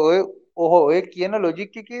 හරිද? ඔය කියන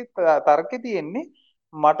ලොජික් එකේ තර්කේ තියෙන්නේ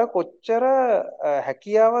මට කොච්චර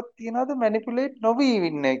හැකියාවක් තියනවද මැනිපියුලේට් නොවි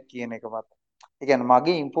ඉන්නේ කියන එක මත. ඒ කියන්නේ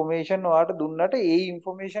මගේ ඉන්ෆර්මේෂන් ඔයාලට දුන්නට ඒ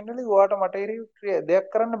ඉන්ෆර්මේෂන් වලින් ඔයාලට මට දෙයක්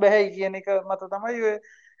කරන්න බෑ කියන එක මත තමයි ඔය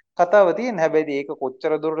කතාව තියෙන්නේ. හැබැයි ඒක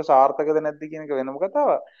කොච්චර දුරට සාර්ථකද නැද්ද කියන එක වෙනම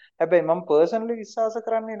කතාවක්. හැබැයි මම පර්සනලි විශ්වාස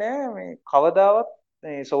කරන්නේ නෑ මේ කවදාවත්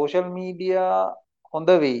මේ සෝෂල් මීඩියා හොඳ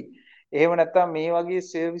වෙයි. එහෙම නැත්නම් මේ වගේ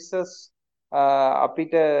සර්විසස්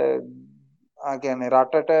අපිට කියන්නේ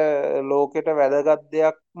රටට ලෝකෙට වැදගත්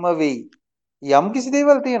දෙයක්ම වෙයි. යම් කිසි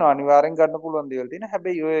දේවල් තියෙනවා අනිවාර්යෙන් ගන්න පුළුවන් දේවල් තියෙනවා.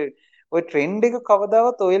 හැබැයි ඔය ට්‍රෙන්ඩ් එක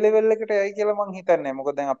කවදාවත් ඔය ලෙවල් එකට යයි කියලා මං හිතන්නේ නැහැ.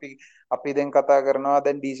 මොකද දැන් අපි දැන් කතා කරනවා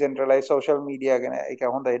දැන් ඩිසෙන්ට්‍රලයිස් සෝෂල් මීඩියා ගැන. ඒක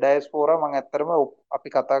හොඳයි. ඩයස්පෝරා මං ඇත්තටම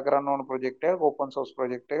අපි කතා කරන්න ඕන ප්‍රොජෙක්ට් එකක් ඕපන් සෝස්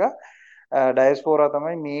ප්‍රොජෙක්ට් එකක්. ඩයස්පෝරා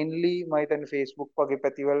තමයි මේන්ලි මම හිතන්නේ Facebook වගේ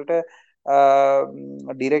පැතිවලට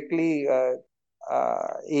ඩිරෙක්ට්ලි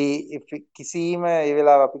කිසිම ඒ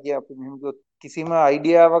වෙලාව අපි මෙහෙම කිසිම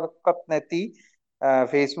අයිඩියාවක්වත් නැති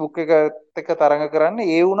Facebook එක තරඟ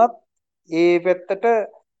කරන්නේ ඒ වුණත් ඒ පැත්තට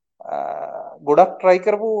ගොඩක් try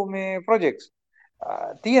කරපු මේ projects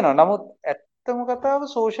තියෙනවා. නමුත් ඇත්තම කතාව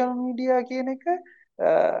social media කියන එක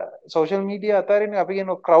social media අතරින් අපි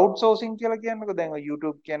කියන crowd sourcing කියලා කියන්නකෝ. දැන්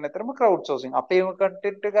YouTube කියන්නේ අතරම crowd sourcing. අපේම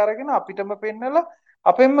content එක අරගෙන අපිටම පෙන්නලා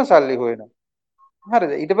අපෙන්ම සල්ලි හොයනවා.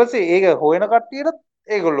 හරිද? ඊට පස්සේ ඒක හොයන කට්ටියට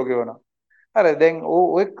ඒගොල්ලෝ ගෙවනවා. හරි දැන්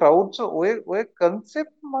ඔය ක්‍රවුඩ්ස් ඔය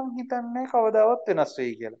concept මං හිතන්නේ කවදාවත් වෙනස්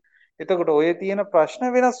වෙයි කියලා. එතකොට ඔය තියෙන ප්‍රශ්න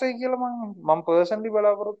වෙනස් වෙයි කියලා මම පර්සනලි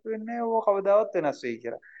බලාපොරොත්තු වෙන්නේ ඕක කවදාවත් වෙනස් වෙයි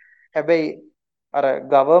කියලා. හැබැයි අර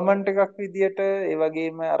ගවර්න්මන්ට් එකක් විදියට ඒ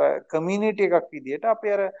වගේම අර කමියුනිටි එකක් විදියට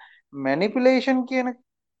අපි අර මැනිපියුලේෂන් කියන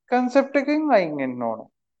concept එකෙන් අයින් වෙන්න ඕන.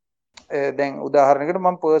 දැන් උදාහරණයකට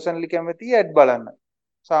මම පර්සනලි කැමතියි ඇඩ් බලන්න.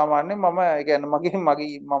 සාමාන්‍යයෙන් මම ඒ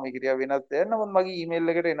කියන්නේ මම ඉතිරිය වෙනස් දෙයක් නමුත් මගේ ඊමේල්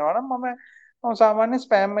එකට එනවා නම් මම සාමාන්‍ය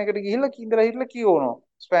ස්පෑම් එකට ගිහිල්ලා ඉඳලා හිටලා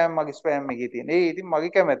කියවනවා මගේ ස්පෑම් එකේ තියෙන. ඒ ඉතින්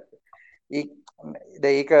මගේ කැමැත්ත.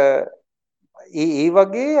 ඒක ඒ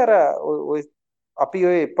වගේ අර ඔය අපි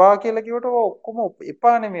ඔය එපා කියලා කිව්වට ඔක්කොම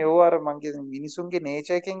එපා නෙමෙයි. ඕව අර මගේ මිනිසුන්ගේ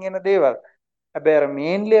නේචර් එකෙන් එන දේවල්. හැබැයි අර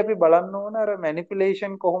මේන්ලි අපි බලන්න ඕන අර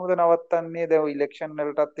මැනිපියුලේෂන් කොහොමද නවත්තන්නේ? දැන් ඔය ඉලෙක්ෂන්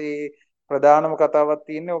වලටත් ඒ ප්‍රධානම කතාවක්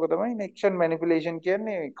තියෙන්නේ ඕක තමයි ඉලෙක්ෂන් මැනිපියුලේෂන්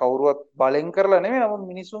කියන්නේ කවුරුවත් බලෙන් කරලා නෙමෙයි නමුත්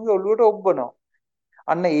මිනිස්සුන්ගේ ඔළුවට ඔබ්බනවා.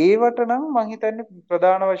 අන්න ඒවට නම් මම හිතන්නේ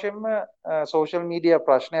ප්‍රධාන වශයෙන්ම සෝෂල් මීඩියා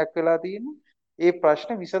ප්‍රශ්නයක් වෙලා තියෙන්නේ. ඒ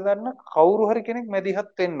ප්‍රශ්නේ විසඳන්න කවුරු හරි කෙනෙක් මැදිහත්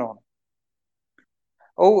වෙන්න ඕන.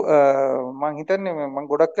 ඔව් මම හිතන්නේ මම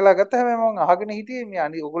ගොඩක් වෙලා ගත්තා හැබැයි මම අහගෙන හිටියේ මේ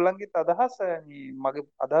අනිත් ඔයගොල්ලන්ගේත් අදහස මේ මගේ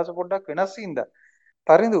අදහස පොඩ්ඩක් වෙනස් හින්දා.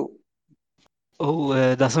 තරිඳු ඔහු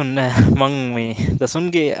දසුන් මං මේ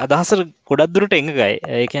දසුන්ගේ අදහසර ගොඩක් දුරට එකගයි.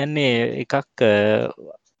 ඒ කියන්නේ එකක්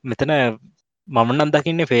මෙතන මමනන්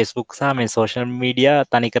දකින්නේ ෆේස්බුක් සහ මේ සෝෂල් මීඩියා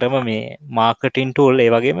තනිකරම මේ මාර්කටින් ටූල් ඒ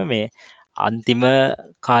වගේම මේ අන්තිම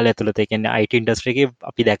කාල ඇතුළත කියන්නේ අයිට ඉන්ඩස්ට්‍රික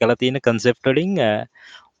අපි දැකලා තියෙන කන්සෙප්ටලින්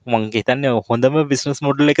මං හිතන්න හොඳම බිස්නස්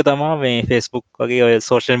මොඩල් එක තමා මේ ෆේස්බුක් වගේ ඔය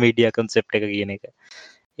සෝෂල් මීඩිය කන්සෙප් එක කියන එක.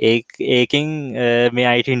 ඒකින් මේ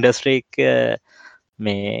අයිට ඉන්ඩස්ට්‍රේක්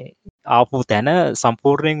මේ ආපු තැන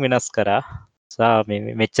සම්පූර්ණයෙන් වෙනස් කරා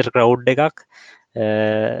මෙච්චර ක්‍රවුඩ් එකක්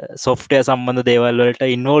සොෆ්ටය සම්බන්ධ දේවල්වලට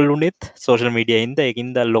ඉන්වෝල් වුනෙත් සෝෂල් මීඩිය හින්ද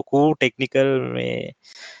එකින්ද ලොකු ටෙක්නිකල්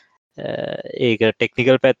ඒක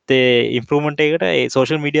ටෙක්නිකල් පැත්තේ ඉම්පරමට එකට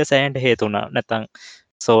සෝෂල් මීඩිය සෑන්ට හේතුුණා නැතං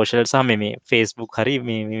සෝෂල් සම මේ ෆේස්බුක් හරි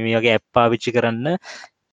මේ වගේ ඇප්පාවිච්චි කරන්න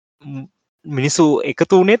මිනිස්සු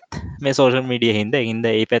එකතු වනෙත් මේ සෝෂල් මීඩිය හින්ද හින්ද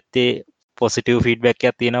ඒ පැත්තේ පොසිටව ෆීඩ්බැක්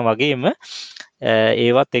තියෙන වගේම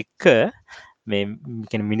ඒවත් එක්ක මේ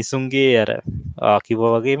මිනිසුන්ගේ අර ආකිව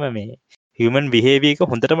වගේම මේ හිමන් බිහේවීක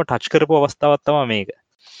හොඳටම ටච් කරපු අවස්ථාවත්තම මේක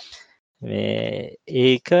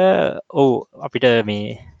ඒක ඔවු අපිට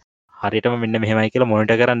මේ හරිටම මෙන්න මෙහෙමයි කියලා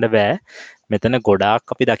මොනිට කරන්න බෑ මෙතන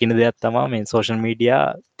ගොඩාක් අපි දකින දෙයක් තමා මේ සෝෂල් මීඩියා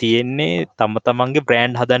තියෙන්නේ තමන්ගේ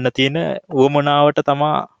බ්‍රෑන්් හදන්න තියෙන වුවමනාවට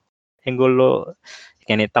තමා එංගොල්ලෝ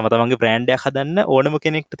ගැනෙ තමන්ගේ බ්‍රෑන්්ඩයක් හදන්න ඕනම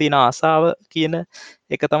කෙනෙක්ට තියෙන ආසාාව කියන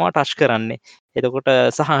එක තමා ටච් කරන්නේ එතකොට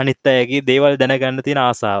සහ අනිත්තයගේ දේවල් දැනගන්න තියෙන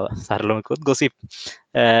ආසාාව සරලමකුත් ගොසිප්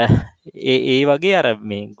ඒ වගේ අර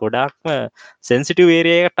මේ ගොඩක්ම සෙන්සිටි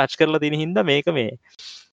වේරයක ටච් කරලා තින හිද මේක මේ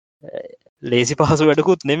ලේසි පහසු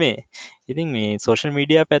වැඩකුත් නෙමේ ඉතින් මේ සෝෂල්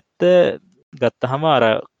මීඩිය පැත්ත ගත්තහම අර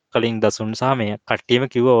කලින් දසුන් සහ මේ කට්ටියම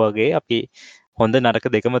කිව්ව වගේ අපි හොඳ නරක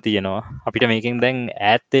දෙකම තියෙනවා අපිට මේකින් දැන්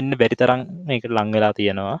ඇත්තෙන්න්න බැරි තරම් එක ලංවෙලා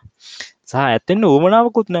තියෙනවා සහ ඇත්තෙන්න්න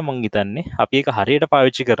ඕමනාවකුත් නෑ මං හිතන්නේ අපි එක හරියට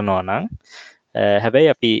පාවිච්චි කරනවා නම් හැබැයි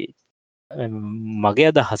අපි මගේ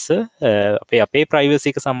අදහස අපේ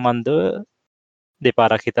ප්‍රයිවසික සම්බන්ධ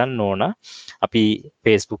දෙපාරක් හිතන්න ඕන අපි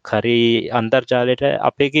ෆේස්බුක් හරි අන්තර්ජාලයට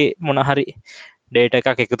අපේගේ මොනහරි ඩේට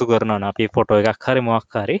එකක් එකතු කරනවා අපි ෆොටෝ එකක් හරි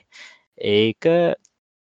මොක් හරි ඒක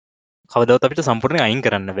කවදවත් අපිට සම්පූර්ණය අයින්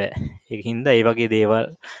කරන්න බෑ ඒ හින්ද ඒ වගේ දේවල්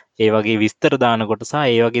ඒ වගේ විස්තර දාන කොටසා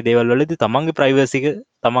ඒ වගේ දේවල් වලදී තමන්ගේ ප්‍රයිවසික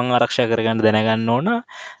තමන් ආරක්ෂා කරගන්න දැනගන්න ඕන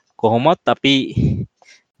කොහොමත් අපි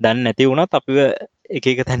දැන් නැති වුණත් අපිව එක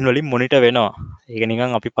තැන් වලින් මොනිට වෙනවා ඒක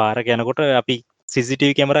නිකන් අපි පාරක යනකොට අපි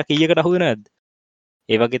CCTV කැමරා කීයකට අහුවෙනවද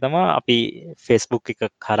ඒ වගේ තමා අපි ෆෙස්බුක් එක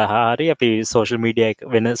කරහාරි අපි සෝෂල් මීඩිය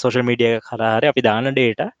වෙන සෝෂල් මීඩිය කරහරි අපි දාන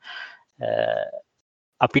ඩේට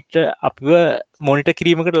අපිට අපිව මොනිට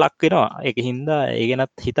කිරීමකට ලක් වෙනවා. ඒක හින්දා ඒ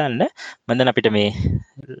ගැනත් හිතන්න. මන්දන අපිට මේ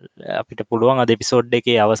අපිට පුළුවන් අද එපිසෝඩ්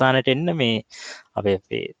එකේ අවසානට එන්න මේ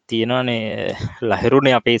අපේ තියෙනවානේ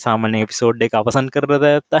ලහිරුනේ අපේ සාමාන්‍ය එපිසෝඩ් එක අවසන් කරද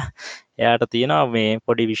ඇත්ත එයාට තියෙනවා මේ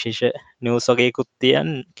පොඩි විශේෂ නිවස් වගේකුත්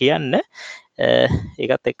කියන්න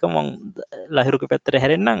ඒකත් එක්ක මං ලහිරුක පැත්තට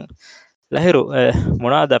හැරෙන්න්නම් ලහිරු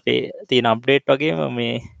මොනාද අපේ තියෙන අප්ඩේට් වගේම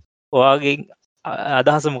මේ ඔයාගේ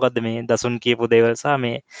අදහස මොකක්ද මේ දසුන් කියපු දේවල්සා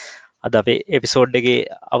මේ අද අපේ එපිසෝඩ් එක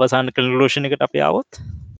අවසාන කලලෝෂණ එකට අප අවොත්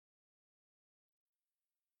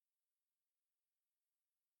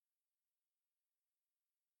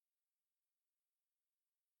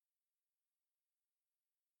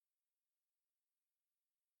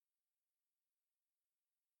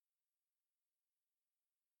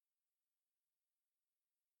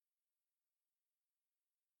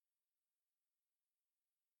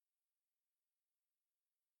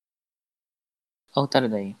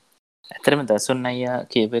ඔවුතරදයි ඇතරම දසුන් අයියා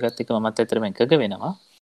කියපගත්තික මත් ඇතරම එකක වෙනවා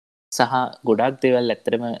සහ ගොඩක් දෙවල්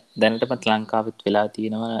ඇත්තරම දැනටමත් ලංකාවත් වෙලා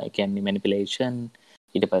තියෙනවා එකන්නේ මැනිපිලේෂන්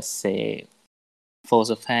ඉට පස්සේ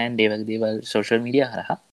ෆෝස ෆෑන් ඒවක දේවල් සෝෂල් මීඩිය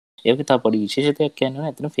හරහා ඒක තා පොඩි විශේෂතයක් කියන්න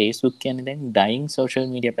ඇතන ෆේස්බුක් කියන දැන් ඩයින්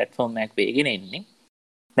සෝෂල් මීඩිය පටෆෝර්ම්මක් වේගෙන එන්නේ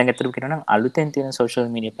දැන් ඇතරු කෙනනම් අලුතැන් තියෙන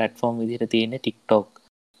සෝෂල් මීඩිය පටෆෝර්ම් විදිර තියෙන ටික්ටොක්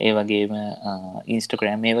ඒ වගේම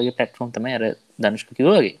ඉන්ස්ටග්‍රෑම් මේ වගේ පටෆෝම් තම අර දනුෂ්ක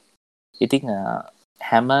කිවගේ ඉතිං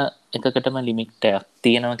හැම එකකටම ලිමික්ටයක්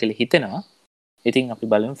තියෙනවා කෙළ හිතෙනවා ඉතින් අපි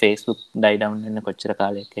බලමු ෆේස්බුක් ඩයිඩවුන් එන්න කොච්චර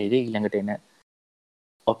කාලයක් ඇයිද ඊළඟට එන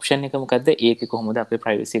ඔප්ෂන් එක මොකක්ද ඒක කොහොමද අපේ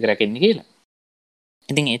ප්‍රයිවසි කරකෙන්නේ කියලා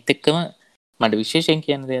ඉතින් ඒත් එක්කම මට විශේෂයෙන්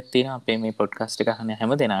කියන්න දෙයක් තියෙනවා අපේ මේ පොඩ්කාස්ට් එක අහන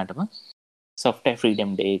හැම දෙනාටම software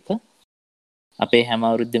freedom day එක අපේ හැම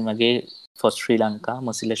අවුරුද්දෙම වගේ for ශ්‍රී ලංකා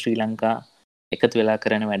මොසිල්ලා ශ්‍රී ලංකා එකතු වෙලා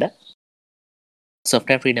කරන වැඩ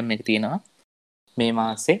software freedom එක තියෙනවා මේ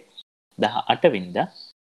මාසේ 18 වෙනිදා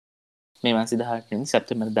මේ මාසේ 18 වෙනිදා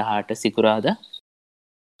සැප්තැම්බර් 18 සිකුරාදා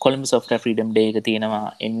කොළඹ software freedom day එක තියෙනවා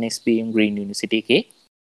NSBM Green University එකේ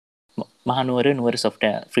මහනුවර නුවර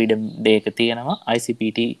software freedom day එක තියෙනවා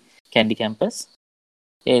ICPT Candy Campus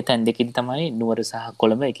ඒ තැන් දෙකකින් තමයි නුවර සහ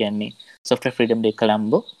කොළඹ ඒ කියන්නේ software freedom day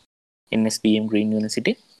Colombo NSBM Green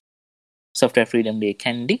University software freedom day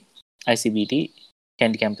Candy ICPT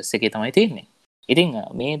Candy Campus එකේ තමයි තියෙන්නේ. ඉතින්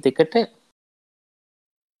මේ දෙකට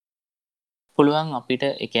පුළුවන් අපිට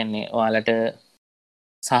ඒ කියන්නේ ඔයාලට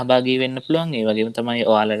සහභාගී වෙන්න පුළුවන්. ඒ වගේම තමයි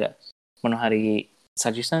ඔයාලට මොන හරි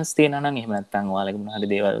සජෙෂන්ස් තියෙනවා නම් එහෙම නැත්නම් ඔයාලගේ මොන හරි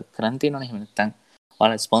දේවල් කරන් තියෙනවා නම් එහෙම නැත්නම්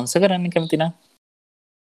ඔයාලා ස්පොන්සර් කරන්න කැමති නම්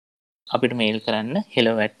අපිට මේල් කරන්න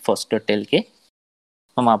hello@foss.lk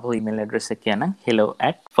මම අපේ ඊමේල් ඇඩ්‍රස් එක කියන්නම්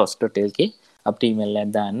hello@foss.lk අපිට ඊමේල්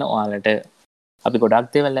එකක් දාන්න. ඔයාලට අපි ගොඩක්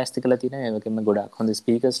දේවල් ඇස්ති කරලා තියෙනවා. ඒ වගේම ගොඩක් හොඳ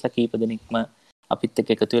ස්පීකර්ස්ලා කීප දෙනෙක්ම අපිත්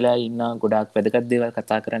එක්ක එකතු වෙලා ඉන්නවා. ගොඩක් වැදගත් දේවල්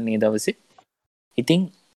කතා කරන්නේ මේ දවසේ. ඉතින්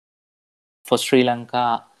for Sri Lanka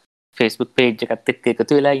Facebook page එකත් එක්ක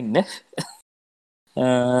එකතු වෙලා ඉන්න.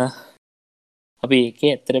 අපි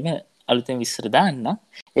ඒකේ ඇත්තටම අලුතෙන් විස්තර දාන්න.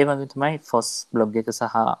 ඒ වගේම තමයි FOSS blog එක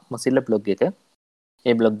සහ Mozilla blog එක.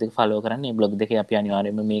 ඒ blog දෙක follow කරන්න. මේ blog දෙකේ අපි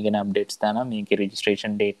අනිවාර්යයෙන්ම මේ ගැන updates දානවා. මේකේ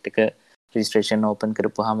registration date එක registration open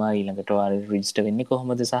කරපුවාම ඊළඟට ඔයාලා register වෙන්නේ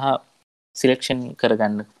කොහොමද සහ selection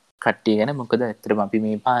කරගන්න කට්ටිය ගැන. මොකද ඇත්තටම අපි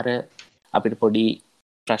මේ පාර අපිට පොඩි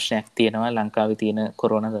ප්‍රශ්නයක් තියෙනවා ලංකාවේ තියෙන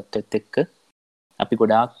කොරෝනා තත්ත්වෙත් එක්ක. අපි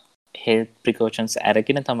ගොඩාක් health precautions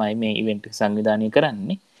අරගෙන තමයි මේ event එක සංවිධානය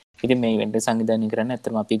කරන්නේ. ඉතින් මේ event එක සංවිධානය කරන්න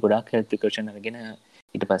ඇත්තටම අපි ගොඩාක් health precaution අරගෙන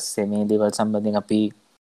ඊට පස්සේ මේ දේවල් සම්බන්ධයෙන් අපි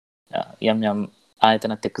යම් යම්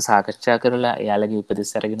ආයතනත් එක්ක සාකච්ඡා කරලා එයාලගේ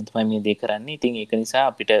උපදෙස් අරගෙන තමයි මේ දේ කරන්නේ. ඉතින් ඒක නිසා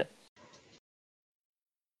අපිට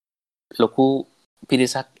ලොකු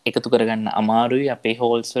පිරිසක් එකතු කරගන්න අමාරුයි අපේ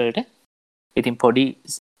halls වලට. ඉතින් පොඩි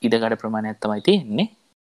ඉඩකඩ ප්‍රමාණයක් තමයි තියෙන්නේ.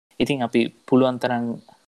 ඉතින් අපි පුළුවන් තරම්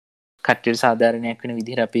කට්ටියට සාධාරණයක් වෙන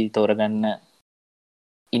විදිහට අපි තෝරගන්න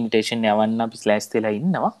ඉන්විටේෂන් යවන්න අපි ස්ලෑෂ් වෙලා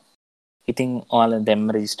ඉන්නවා. ඉතින් ඔයාලා දැම්ම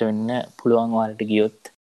රෙජිස්ටර් වෙන්න පුළුවන්. ඔයාලට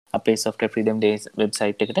ගියොත් අපේ software freedom days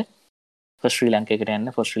website එකට for Sri Lanka එකට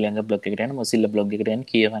යන්න, for Sri Lanka blog එකට යන්න, Mozilla blog එකට යන්න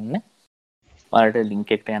කියවන්න. ඔයාලට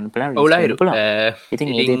link එකට යන්න පුළුවන්. ඔව්ලාහිරු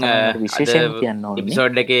ඉතින් ඒ දේ තමයි විශේෂයෙන් කියන්න ඕනේ.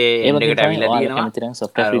 එපිසෝඩ් එකේ end එකට අවිලා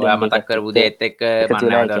තියෙනවා. මතක් කරපු දේත් එක්ක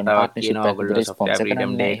මම නැවතත් කියනවා ඔයගොල්ලෝ software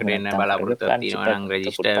freedom day එකට එන්න බලාපොරොත්තු වෙනවා නම්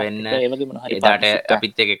register වෙන්න. එදාට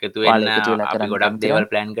අපිත් එක්ක එකතු වෙන්න අපි ගොඩක් දේවල්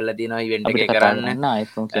plan කරලා තියෙනවා event එකේ කරන්න.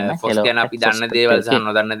 FOSS ගැන අපි දන්න දේවල් සහ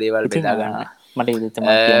නොදන්න දේවල් බෙදා ගන්න. මට ඒ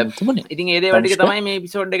තමයි කියන්න තිබුණේ. ඉතින් ඒ දේවල් ටික තමයි මේ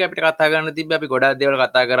එපිසෝඩ් එක අපිට කතා කරන්න තිබ්බේ. අපි ගොඩක් දේවල්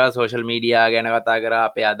කතා කරා, සෝෂල් මීඩියා ගැන කතා කරා,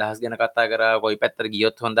 අපේ අදහස් ගැන කතා කරා, කොයි පැත්තට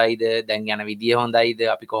ගියොත් හොඳයිද, දැන් යන විදිය හොඳයිද,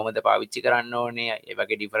 අපි කොහොමද පාවිච්චි කරන්න ඕනේ, ඒ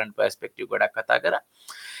වගේ ඩිෆරන්ට් පර්ස්පෙක්ටිව් ගොඩක් කතා කරා.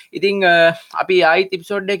 ඉතින් අපි ආයිත්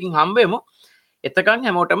එපිසෝඩ් එකකින් හම්බෙමු. එතකන්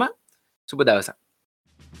හැමෝටම සුබ දවසක්.